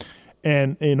time,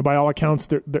 and by all accounts,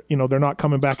 they're not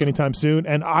coming back anytime soon.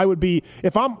 And I would be,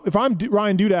 if I'm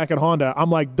Ryan Dudak at Honda, I'm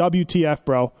like, WTF,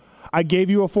 bro? I gave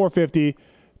you a 450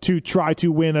 to try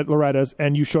to win at Loretta's,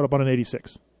 and you showed up on an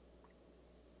 86.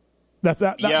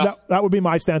 That would be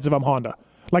my stance if I'm Honda.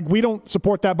 Like, we don't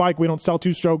support that bike. We don't sell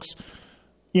two strokes.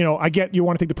 I get you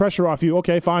want to take the pressure off you.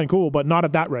 Okay, fine, cool, but not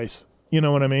at that race. You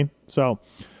know what I mean? So,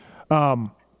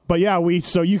 but yeah,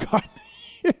 so you got.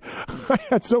 I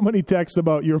had so many texts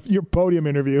about your podium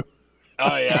interview.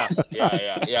 Oh,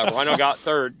 yeah. Rhino got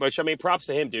third, which, I mean, props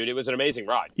to him, dude. It was an amazing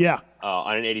ride. Yeah.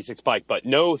 On an 86 bike, but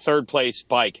no third-place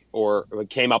bike or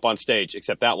came up on stage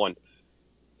except that one.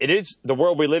 It is the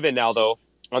world we live in now, though.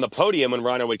 On the podium when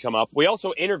Rhino would come up, we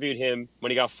also interviewed him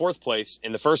when he got fourth place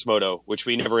in the first moto, which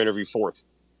we never interviewed fourth.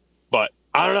 But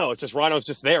I don't know. It's just Rhino's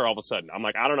just there all of a sudden. I'm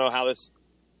like, I don't know how this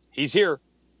 – he's here.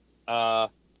 But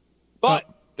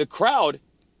the crowd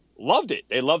loved it.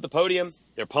 They loved the podium.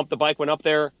 Their Pump the Bike went up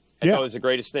there. And that was the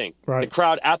greatest thing. Right. The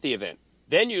crowd at the event.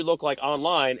 Then you look like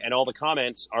online and all the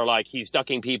comments are like, he's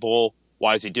ducking people.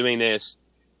 Why is he doing this?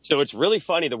 So it's really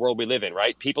funny the world we live in,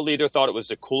 right? People either thought it was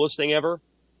the coolest thing ever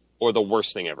or the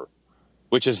worst thing ever,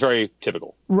 which is very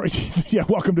typical. Right. Yeah,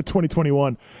 welcome to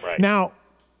 2021. Right. Now,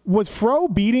 was Fro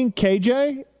beating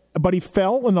KJ, but he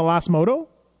fell in the last moto?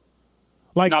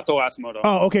 Like, Not the last moto.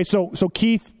 Oh, okay. So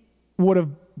Keith would have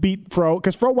beat Fro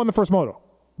because Fro won the first moto,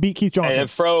 beat Keith Johnson. And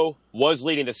Fro was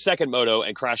leading the second moto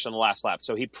and crashed on the last lap,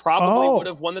 so he probably would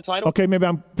have won the title. Okay, maybe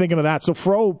I'm thinking of that. So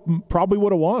Fro probably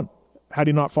would have won had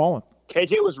he not fallen.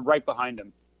 KJ was right behind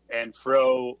him, and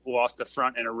Fro lost the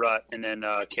front in a rut, and then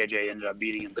KJ ended up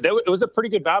beating him. But it was a pretty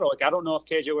good battle. Like, I don't know if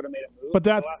KJ would have made a move But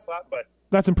in the last lap, but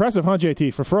that's impressive, huh,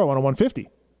 JT, for Fro on a 150?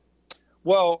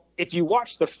 well, if you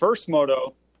watch the first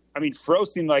moto, I mean, Fro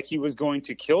seemed like he was going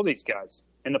to kill these guys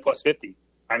in the plus 50.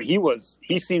 I mean,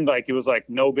 he seemed like it was like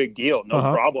no big deal, no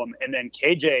problem. And then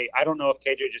KJ, I don't know if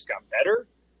KJ just got better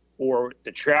or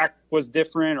the track was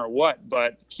different or what,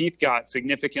 but Keith got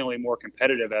significantly more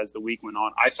competitive as the week went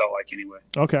on. I felt like anyway.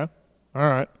 Okay. All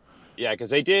right. Yeah, because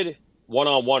they did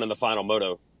one-on-one in the final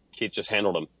moto. Keith just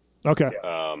handled him. Okay.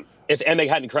 If they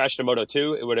hadn't crashed in Moto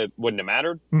 2, it wouldn't have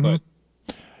mattered. But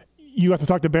You got to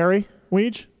talk to Barry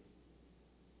Weege?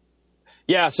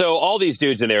 yeah, so all these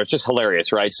dudes in there, it's just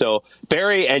hilarious, right? So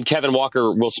Barry and Kevin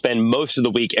Walker will spend most of the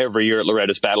week every year at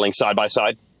Loretta's battling side by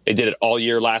side. They did it all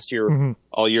year last year,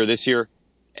 all year this year.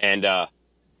 And so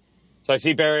I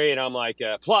see Barry, and I'm like,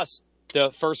 plus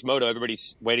the first moto,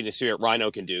 everybody's waiting to see what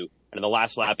Rhino can do. And in the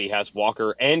last lap, he has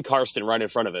Walker and Karsten right in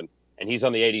front of him, and he's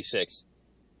on the 86.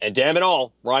 And damn it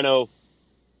all, Rhino,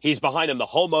 he's behind him the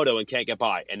whole moto and can't get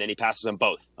by. And then he passes them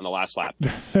both on the last lap.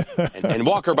 and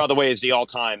Walker, by the way, is the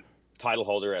all-time title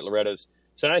holder at Loretta's.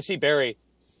 So then I see Barry,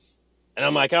 and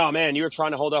I'm like, oh, man, you were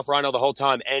trying to hold off Rhino the whole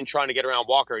time and trying to get around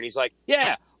Walker. And he's like,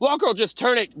 yeah, Walker will just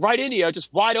turn it right into you,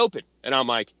 just wide open. And I'm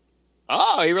like,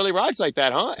 oh, he really rides like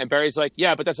that, huh? And Barry's like,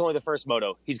 yeah, but that's only the first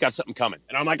moto. He's got something coming.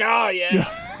 And I'm like, oh,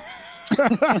 yeah.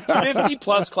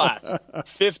 50-plus class.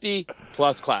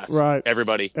 50-plus class. Right.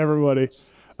 Everybody.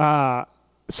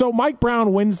 So Mike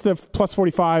Brown wins the plus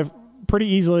 45 pretty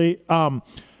easily. And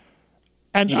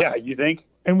Yeah, you think?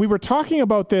 And we were talking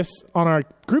about this on our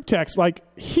group text. Like,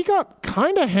 he got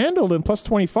kind of handled in plus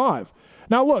 25.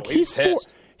 Now, look, he's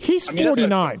pissed. He's I mean, that's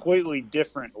 49. a completely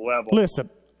different level.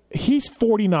 Listen, he's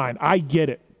 49. I get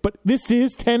it. But this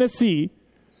is Tennessee.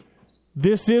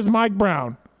 This is Mike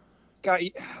Brown.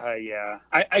 Guy, yeah.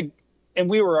 And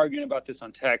we were arguing about this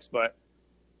on text, but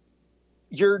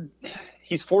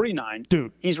he's 49.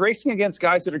 Dude. He's racing against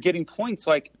guys that are getting points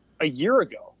like a year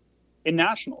ago in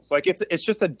nationals. Like, it's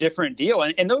just a different deal.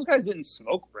 And those guys didn't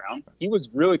smoke Brown. He was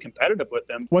really competitive with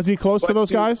them. Was he close to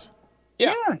those guys?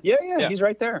 Yeah. He's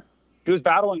right there. He was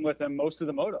battling with them most of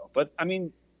the moto. But, I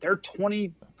mean, they're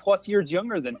 20-plus years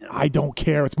younger than him. I don't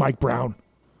care. It's Mike Brown.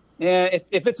 Yeah,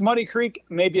 if it's Muddy Creek,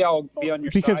 maybe I'll be on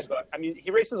your side. But, I mean,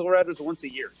 he races Loretta's once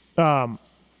a year.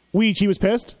 Weege, he was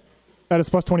pissed at his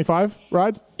plus 25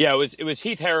 rides? Yeah, it was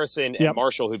Heath Harrison and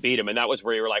Marshall who beat him, and that was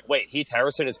where you were like, wait, Heath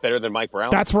Harrison is better than Mike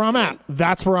Brown? That's where I'm at.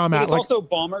 It was also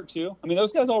Baumert, too. I mean,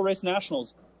 those guys all raced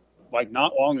nationals, like,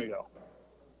 not long ago.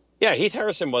 Yeah, Heath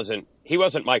Harrison wasn't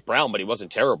Mike Brown, but he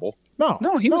wasn't terrible.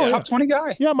 No, he was a top 20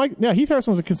 guy. Yeah, Heath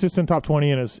Harrison was a consistent top 20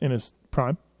 in his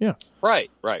prime. Yeah. Right.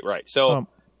 So,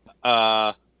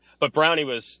 but Brownie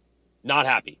was not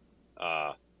happy.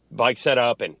 Bike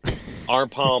setup and arm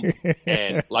pump,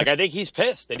 and like I think he's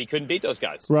pissed that he couldn't beat those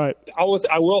guys. Right.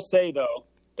 I will say though,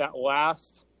 that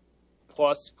last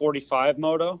plus 45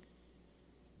 moto,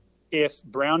 if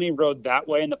Brownie rode that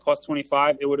way in the plus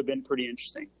 25, it would have been pretty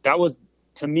interesting.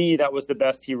 To me, that was the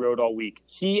best he rode all week.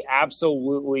 He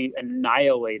absolutely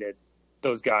annihilated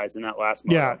those guys in that last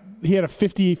moto. Yeah, he had a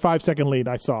 55-second lead,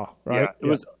 I saw, right? Yeah, it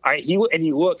was. He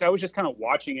looked. I was just kind of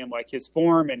watching him, like his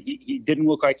form, and he didn't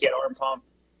look like he had arm pump.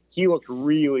 He looked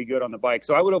really good on the bike.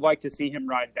 So I would have liked to see him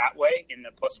ride that way in the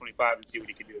plus 25 and see what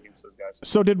he could do against those guys.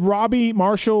 So did Robbie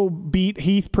Marshall beat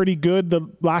Heath pretty good the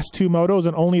last two motos,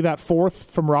 and only that fourth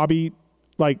from Robbie,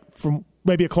 like from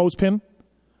maybe a clothespin,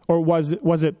 or was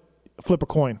it flip a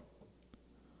coin?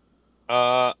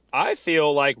 I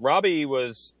feel like Robbie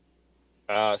was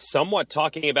somewhat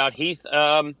talking about Heath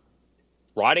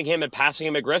riding him and passing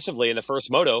him aggressively in the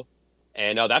first moto,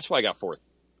 and that's why I got fourth.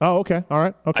 Oh, okay. All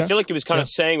right. Okay. I feel like he was kind of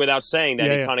saying without saying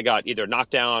that he kind of got either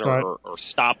knocked down or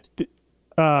stopped.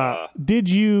 Did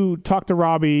you talk to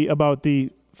Robbie about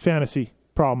the fantasy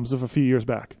problems of a few years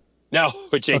back? No,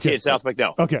 but JT at Southwick,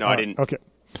 no. Okay. No, I didn't. Okay.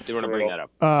 Didn't want to bring that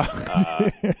up.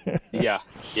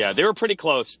 Yeah. They were pretty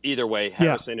close either way,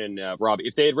 Harrison and Robbie.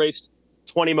 If they had raced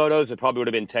 20 motos, it probably would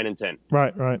have been 10 and 10.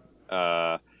 Right.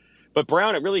 But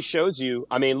Brown, it really shows you.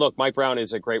 I mean, look, Mike Brown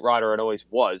is a great rider and always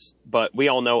was, but we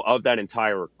all know of that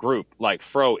entire group, like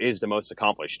Fro is the most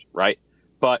accomplished, right?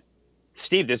 But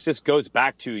Steve, this just goes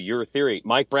back to your theory.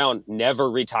 Mike Brown never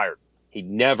retired. He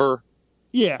never.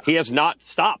 Yeah. He has not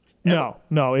stopped. Ever.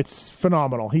 No, it's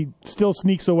phenomenal. He still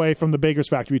sneaks away from the Baker's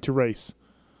factory to race.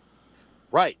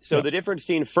 Right. So the difference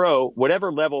between Fro, whatever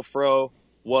level Fro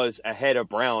was ahead of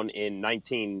Brown in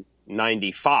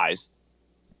 1995,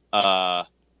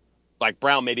 like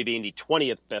Brown maybe being the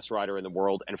 20th best rider in the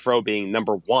world and Fro being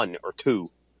number 1 or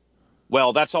 2.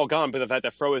 Well, that's all gone by the fact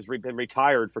that Fro has been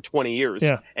retired for 20 years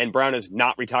and Brown is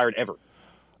not retired ever.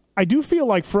 I do feel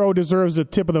like Fro deserves a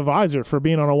tip of the visor for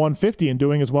being on a 150 and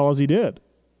doing as well as he did.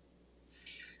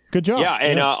 Good job. Yeah,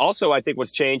 and also I think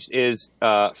what's changed is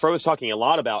Fro is talking a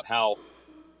lot about how,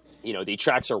 the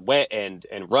tracks are wet and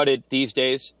rutted these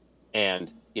days.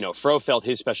 And, Fro felt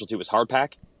his specialty was hard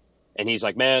pack. And he's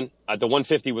like, man, the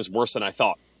 150 was worse than I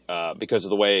thought because of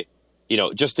the way,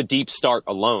 just a deep start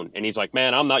alone. And he's like,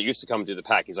 man, I'm not used to coming through the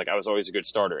pack. He's like, I was always a good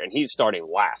starter. And he's starting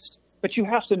last. But you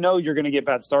have to know you're going to get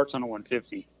bad starts on a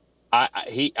 150.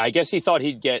 I guess he thought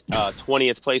he'd get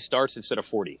 20th place starts instead of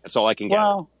 40. That's all I can get.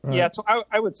 Well, yeah, so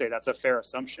I would say that's a fair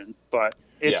assumption, but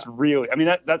it's really, I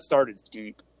mean, that start is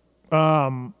deep.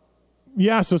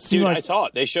 Yeah, so it seemed I saw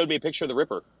it. They showed me a picture of the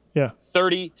ripper. Yeah.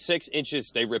 36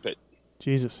 inches, they rip it.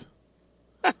 Jesus.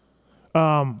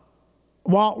 Well,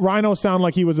 Rhino sounded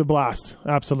like he was a blast.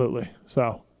 Absolutely.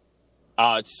 So.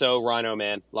 It's so Rhino,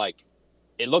 man. Like,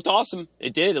 it looked awesome.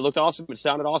 It did. It looked awesome. It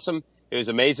sounded awesome. It was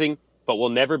amazing. But we'll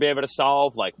never be able to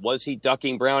solve, like, was he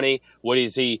ducking Brownie? What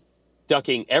is he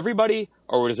ducking everybody?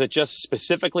 Or was it just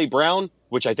specifically Brown,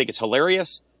 which I think is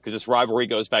hilarious because this rivalry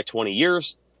goes back 20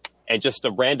 years. And just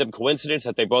a random coincidence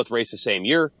that they both raced the same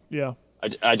year. Yeah.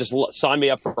 I just sign me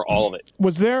up for all of it.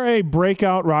 Was there a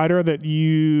breakout rider that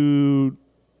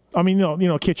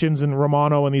Kitchens and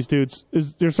Romano and these dudes,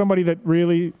 is there somebody that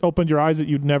really opened your eyes that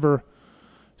you'd never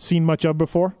seen much of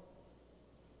before?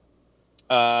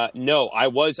 No, I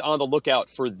was on the lookout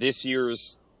for this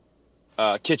year's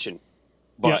Kitchen,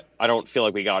 but I don't feel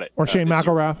like we got it. Or Shane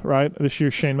McElrath, right? This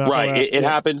year's Shane McElrath. Right, it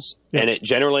happens, and it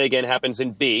generally, again, happens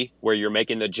in B, where you're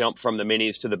making the jump from the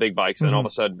minis to the big bikes, and all of a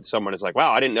sudden someone is like,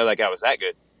 wow, I didn't know that guy was that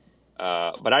good.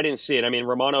 But I didn't see it. I mean,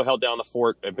 Romano held down the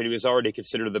fort, but he was already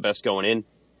considered the best going in.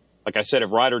 Like I said,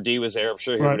 if Ryder D was there, I'm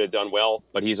sure he would have done well,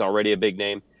 but he's already a big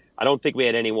name. I don't think we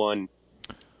had anyone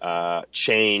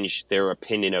change their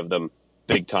opinion of them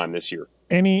big time this year.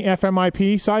 Any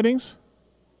FMIP sightings?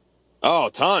 Oh,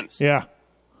 tons. Yeah.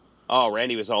 Oh,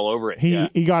 Randy was all over it.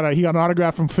 He got an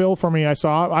autograph from Phil for me. I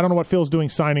saw. I don't know what Phil's doing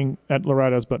signing at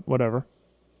Loretta's, but whatever.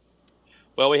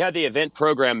 Well, we had the event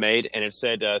program made, and it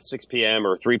said 6 p.m.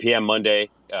 or 3 p.m. Monday,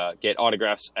 get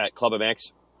autographs at Club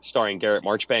MX, starring Garrett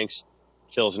Marchbanks.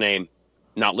 Phil's name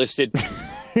not listed.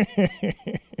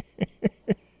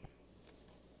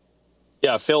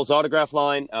 Yeah, Phil's autograph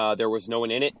line. There was no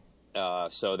one in it.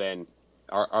 So then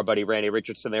our buddy Randy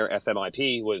Richardson there,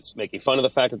 FMIP, was making fun of the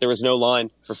fact that there was no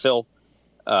line for Phil.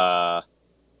 I'm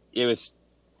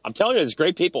telling you, it's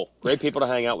great people to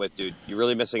hang out with, dude. You're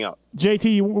really missing out.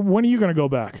 JT, when are you going to go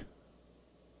back?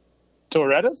 To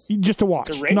Loretta's? Just to watch,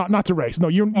 to race? Not to race. No,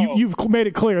 you've made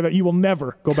it clear that you will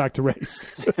never go back to race.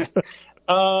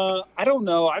 I don't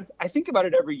know. I think about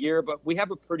it every year, but we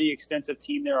have a pretty extensive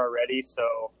team there already,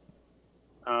 so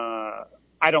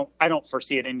I don't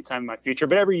foresee it anytime in my future.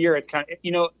 But every year it's kind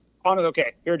of,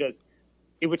 okay, here it is.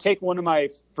 It would take one of my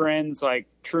friends like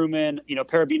Truman,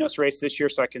 Parabinos raced this year,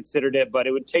 so I considered it, but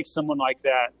it would take someone like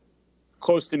that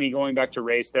close to me going back to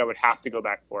race that I would have to go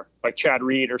back for, like Chad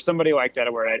Reed or somebody like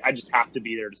that, where I just have to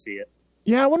be there to see it.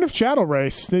 Yeah, I wonder if Chad will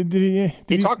race. Did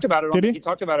he talked about it. Did he? He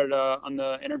talked about it on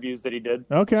the interviews that he did.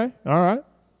 Okay, all right.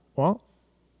 Well,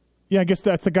 yeah, I guess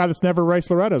that's the guy that's never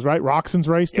raced Loretta's, right? Roxon's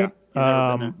raced it.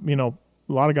 A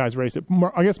lot of guys raced it.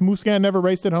 I guess Muscan never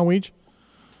raced it, huh, Weege?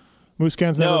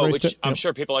 Muscan's never raced it. I'm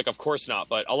sure people are like, of course not.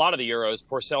 But a lot of the Euros,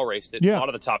 Porcel raced it. Yeah. A lot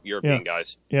of the top European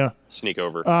guys sneak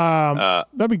over.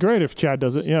 That'd be great if Chad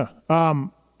does it, yeah.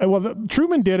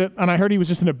 Truman did it, and I heard he was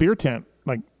just in a beer tent,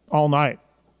 like, all night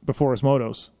before his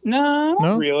motos. No,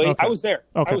 not really. Okay. I was there.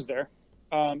 Okay. I was there.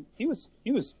 He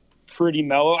was pretty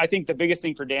mellow. I think the biggest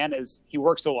thing for Dan is he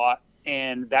works a lot,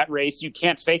 and that race you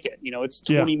can't fake it. It's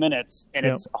 20 minutes and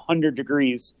it's 100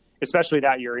 degrees. Especially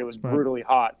that year, it was brutally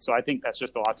hot. So I think that's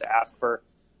just a lot to ask for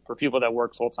people that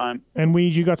work full time. And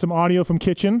Weege, you got some audio from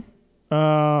Kitchen,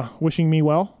 wishing me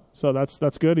well. So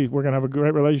that's good. We're gonna have a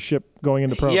great relationship going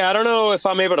into pros. Yeah, I don't know if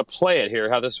I'm able to play it here.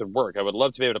 How this would work? I would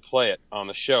love to be able to play it on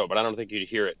the show, but I don't think you'd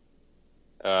hear it.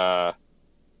 Let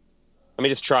me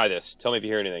just try this. Tell me if you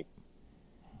hear anything.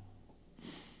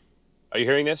 Are you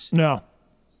hearing this? No.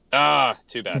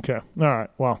 Too bad. Okay. All right.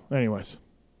 Well, anyways.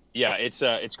 Yeah,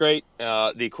 it's great.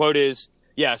 The quote is,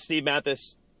 Steve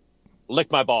Matthes,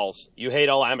 lick my balls. You hate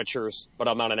all amateurs, but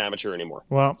I'm not an amateur anymore.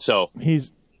 Well, so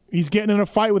he's getting in a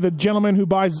fight with a gentleman who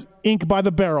buys ink by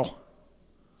the barrel.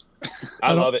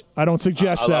 I love it. I don't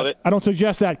suggest that. Love it. I don't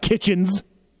suggest that, Kitchens.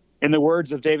 In the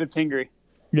words of David Pingree.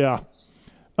 Yeah.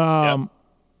 All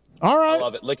right. I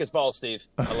love it. Lick his balls, Steve.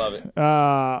 I love it.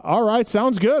 All right.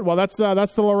 Sounds good. Well, that's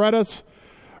the Loretta's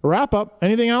wrap up.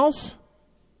 Anything else?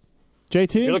 JT?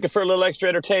 If you're looking for a little extra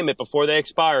entertainment before they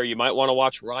expire, you might want to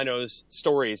watch Rhino's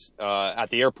stories at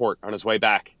the airport on his way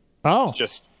back. Oh. It's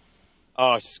just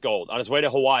gold. On his way to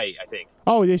Hawaii, I think.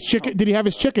 Oh, did he have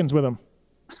his chickens with him?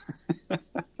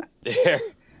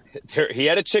 He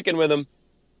had a chicken with him.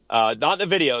 Not in the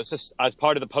video. It's just as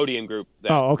part of the podium group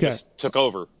that just took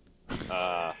over.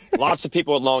 Lots of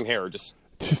people with long hair. Just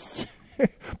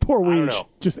poor Weege.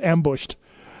 Just ambushed.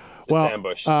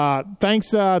 Ambushed. Thanks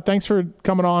for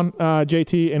coming on,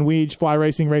 JT and Weege, Fly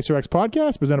Racing Racer X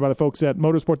podcast, presented by the folks at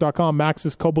motorsport.com,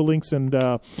 Matthes, Kobo Links, and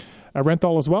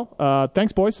Renthal as well.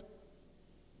 Thanks, boys.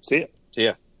 See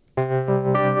ya.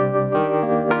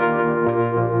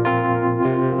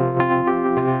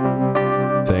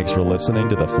 Thanks for listening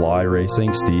to the Fly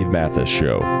Racing Steve Matthes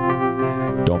Show.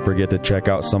 Don't forget to check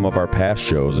out some of our past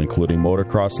shows, including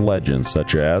motocross legends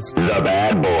such as The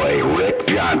Bad Boy, Rick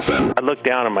Johnson. I looked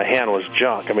down and my hand was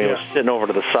junk. I mean, it was sitting over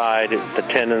to the side. The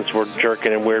tendons were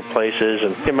jerking in weird places.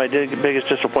 And my biggest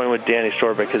disappointment with Danny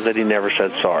Storbeck is that he never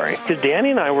said sorry. Because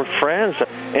Danny and I were friends,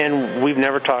 and we've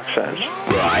never talked since.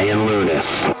 Brian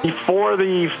Lunas. Before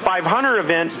the 500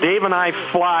 event, Dave and I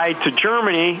fly to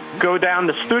Germany, go down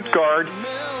to Stuttgart.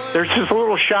 There's this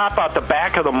little shop out the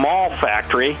back of the mall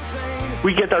factory.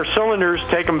 We get our cylinders,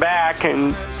 take them back,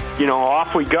 and,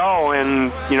 off we go.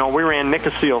 And, we ran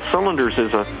Nicosil cylinders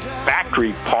as a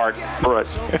factory part for a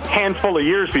handful of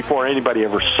years before anybody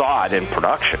ever saw it in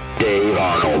production. Dave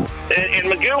Arnold. And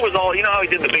McGill was all, how he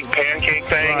did the big pancake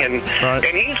thing,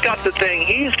 and he's got the thing,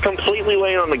 he's completely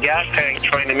laying on the gas tank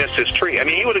trying to miss his tree. I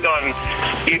mean, he would have gone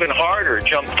even harder,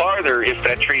 jumped farther if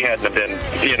that tree hadn't have been,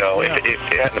 if it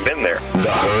hadn't have been there.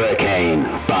 The Hurricane,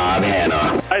 Bob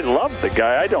Hanna. I love the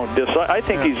guy. I don't dislike. I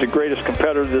think he's the greatest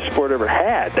competitor this sport ever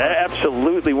had.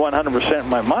 Absolutely 100% in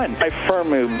my mind. I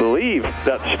firmly believe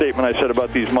that statement I said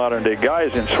about these modern-day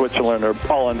guys in Switzerland or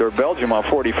Holland or Belgium on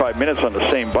 45 minutes on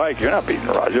the same bike. You're not beating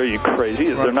Roger. Are you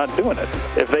crazy? They're not doing it.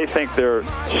 If they think they're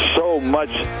so much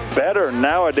better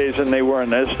nowadays than they were in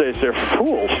those days, they're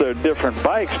fools. They're different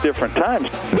bikes, different times.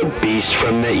 The Beast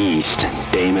from the East,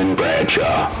 Damon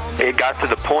Bradshaw. It got to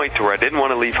the point where I didn't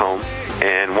want to leave home.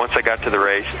 And once I got to the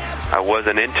race, I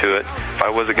wasn't into it. If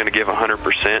I wasn't going to give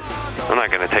 100%, I'm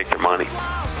not going to take their money.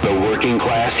 The working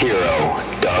class hero,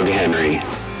 Doug Henry.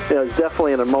 It was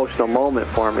definitely an emotional moment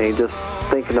for me, just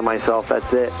thinking to myself,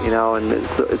 that's it, and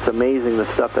it's amazing the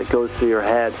stuff that goes through your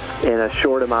head in a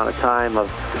short amount of time of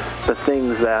the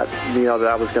things that, that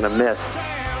I was going to miss.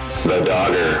 The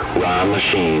Dogger, Ron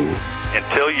Machine.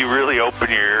 Until you really open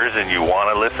your ears and you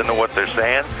want to listen to what they're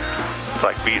saying, it's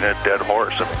like beating a dead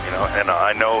horse. And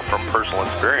I know from personal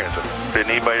experience, did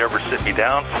anybody ever sit me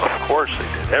down? Of course they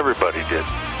did. Everybody did.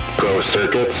 Pro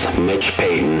Circuits, Mitch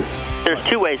Payton. There's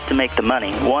two ways to make the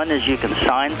money. One is you can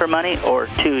sign for money, or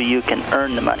two, you can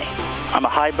earn the money. I'm a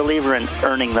high believer in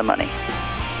earning the money.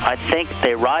 I think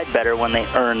they ride better when they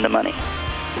earn the money.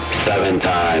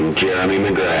 7-time Jeremy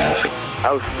McGrath.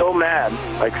 I was so mad,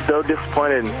 so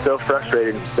disappointed and so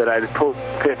frustrated that I pulled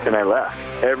pick and I left.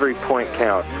 Every point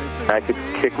counts. I could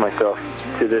kick myself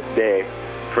to this day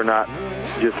for not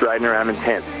just riding around in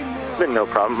tents. It's been no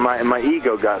problem. My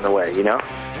ego got in the way,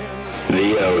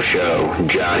 The O Show,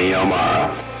 Johnny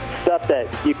O'Mara. Stuff that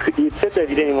you'd sit there,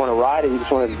 you didn't even want to ride it, you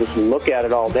just wanted to just look at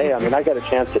it all day. I mean, I got a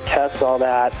chance to test all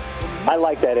that. I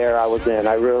like that era I was in,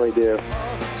 I really do.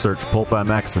 Search Pulp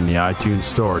MX in the iTunes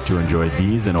store to enjoy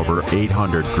these and over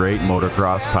 800 great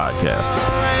motocross podcasts.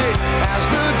 As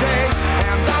the days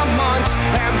and the months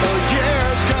and the years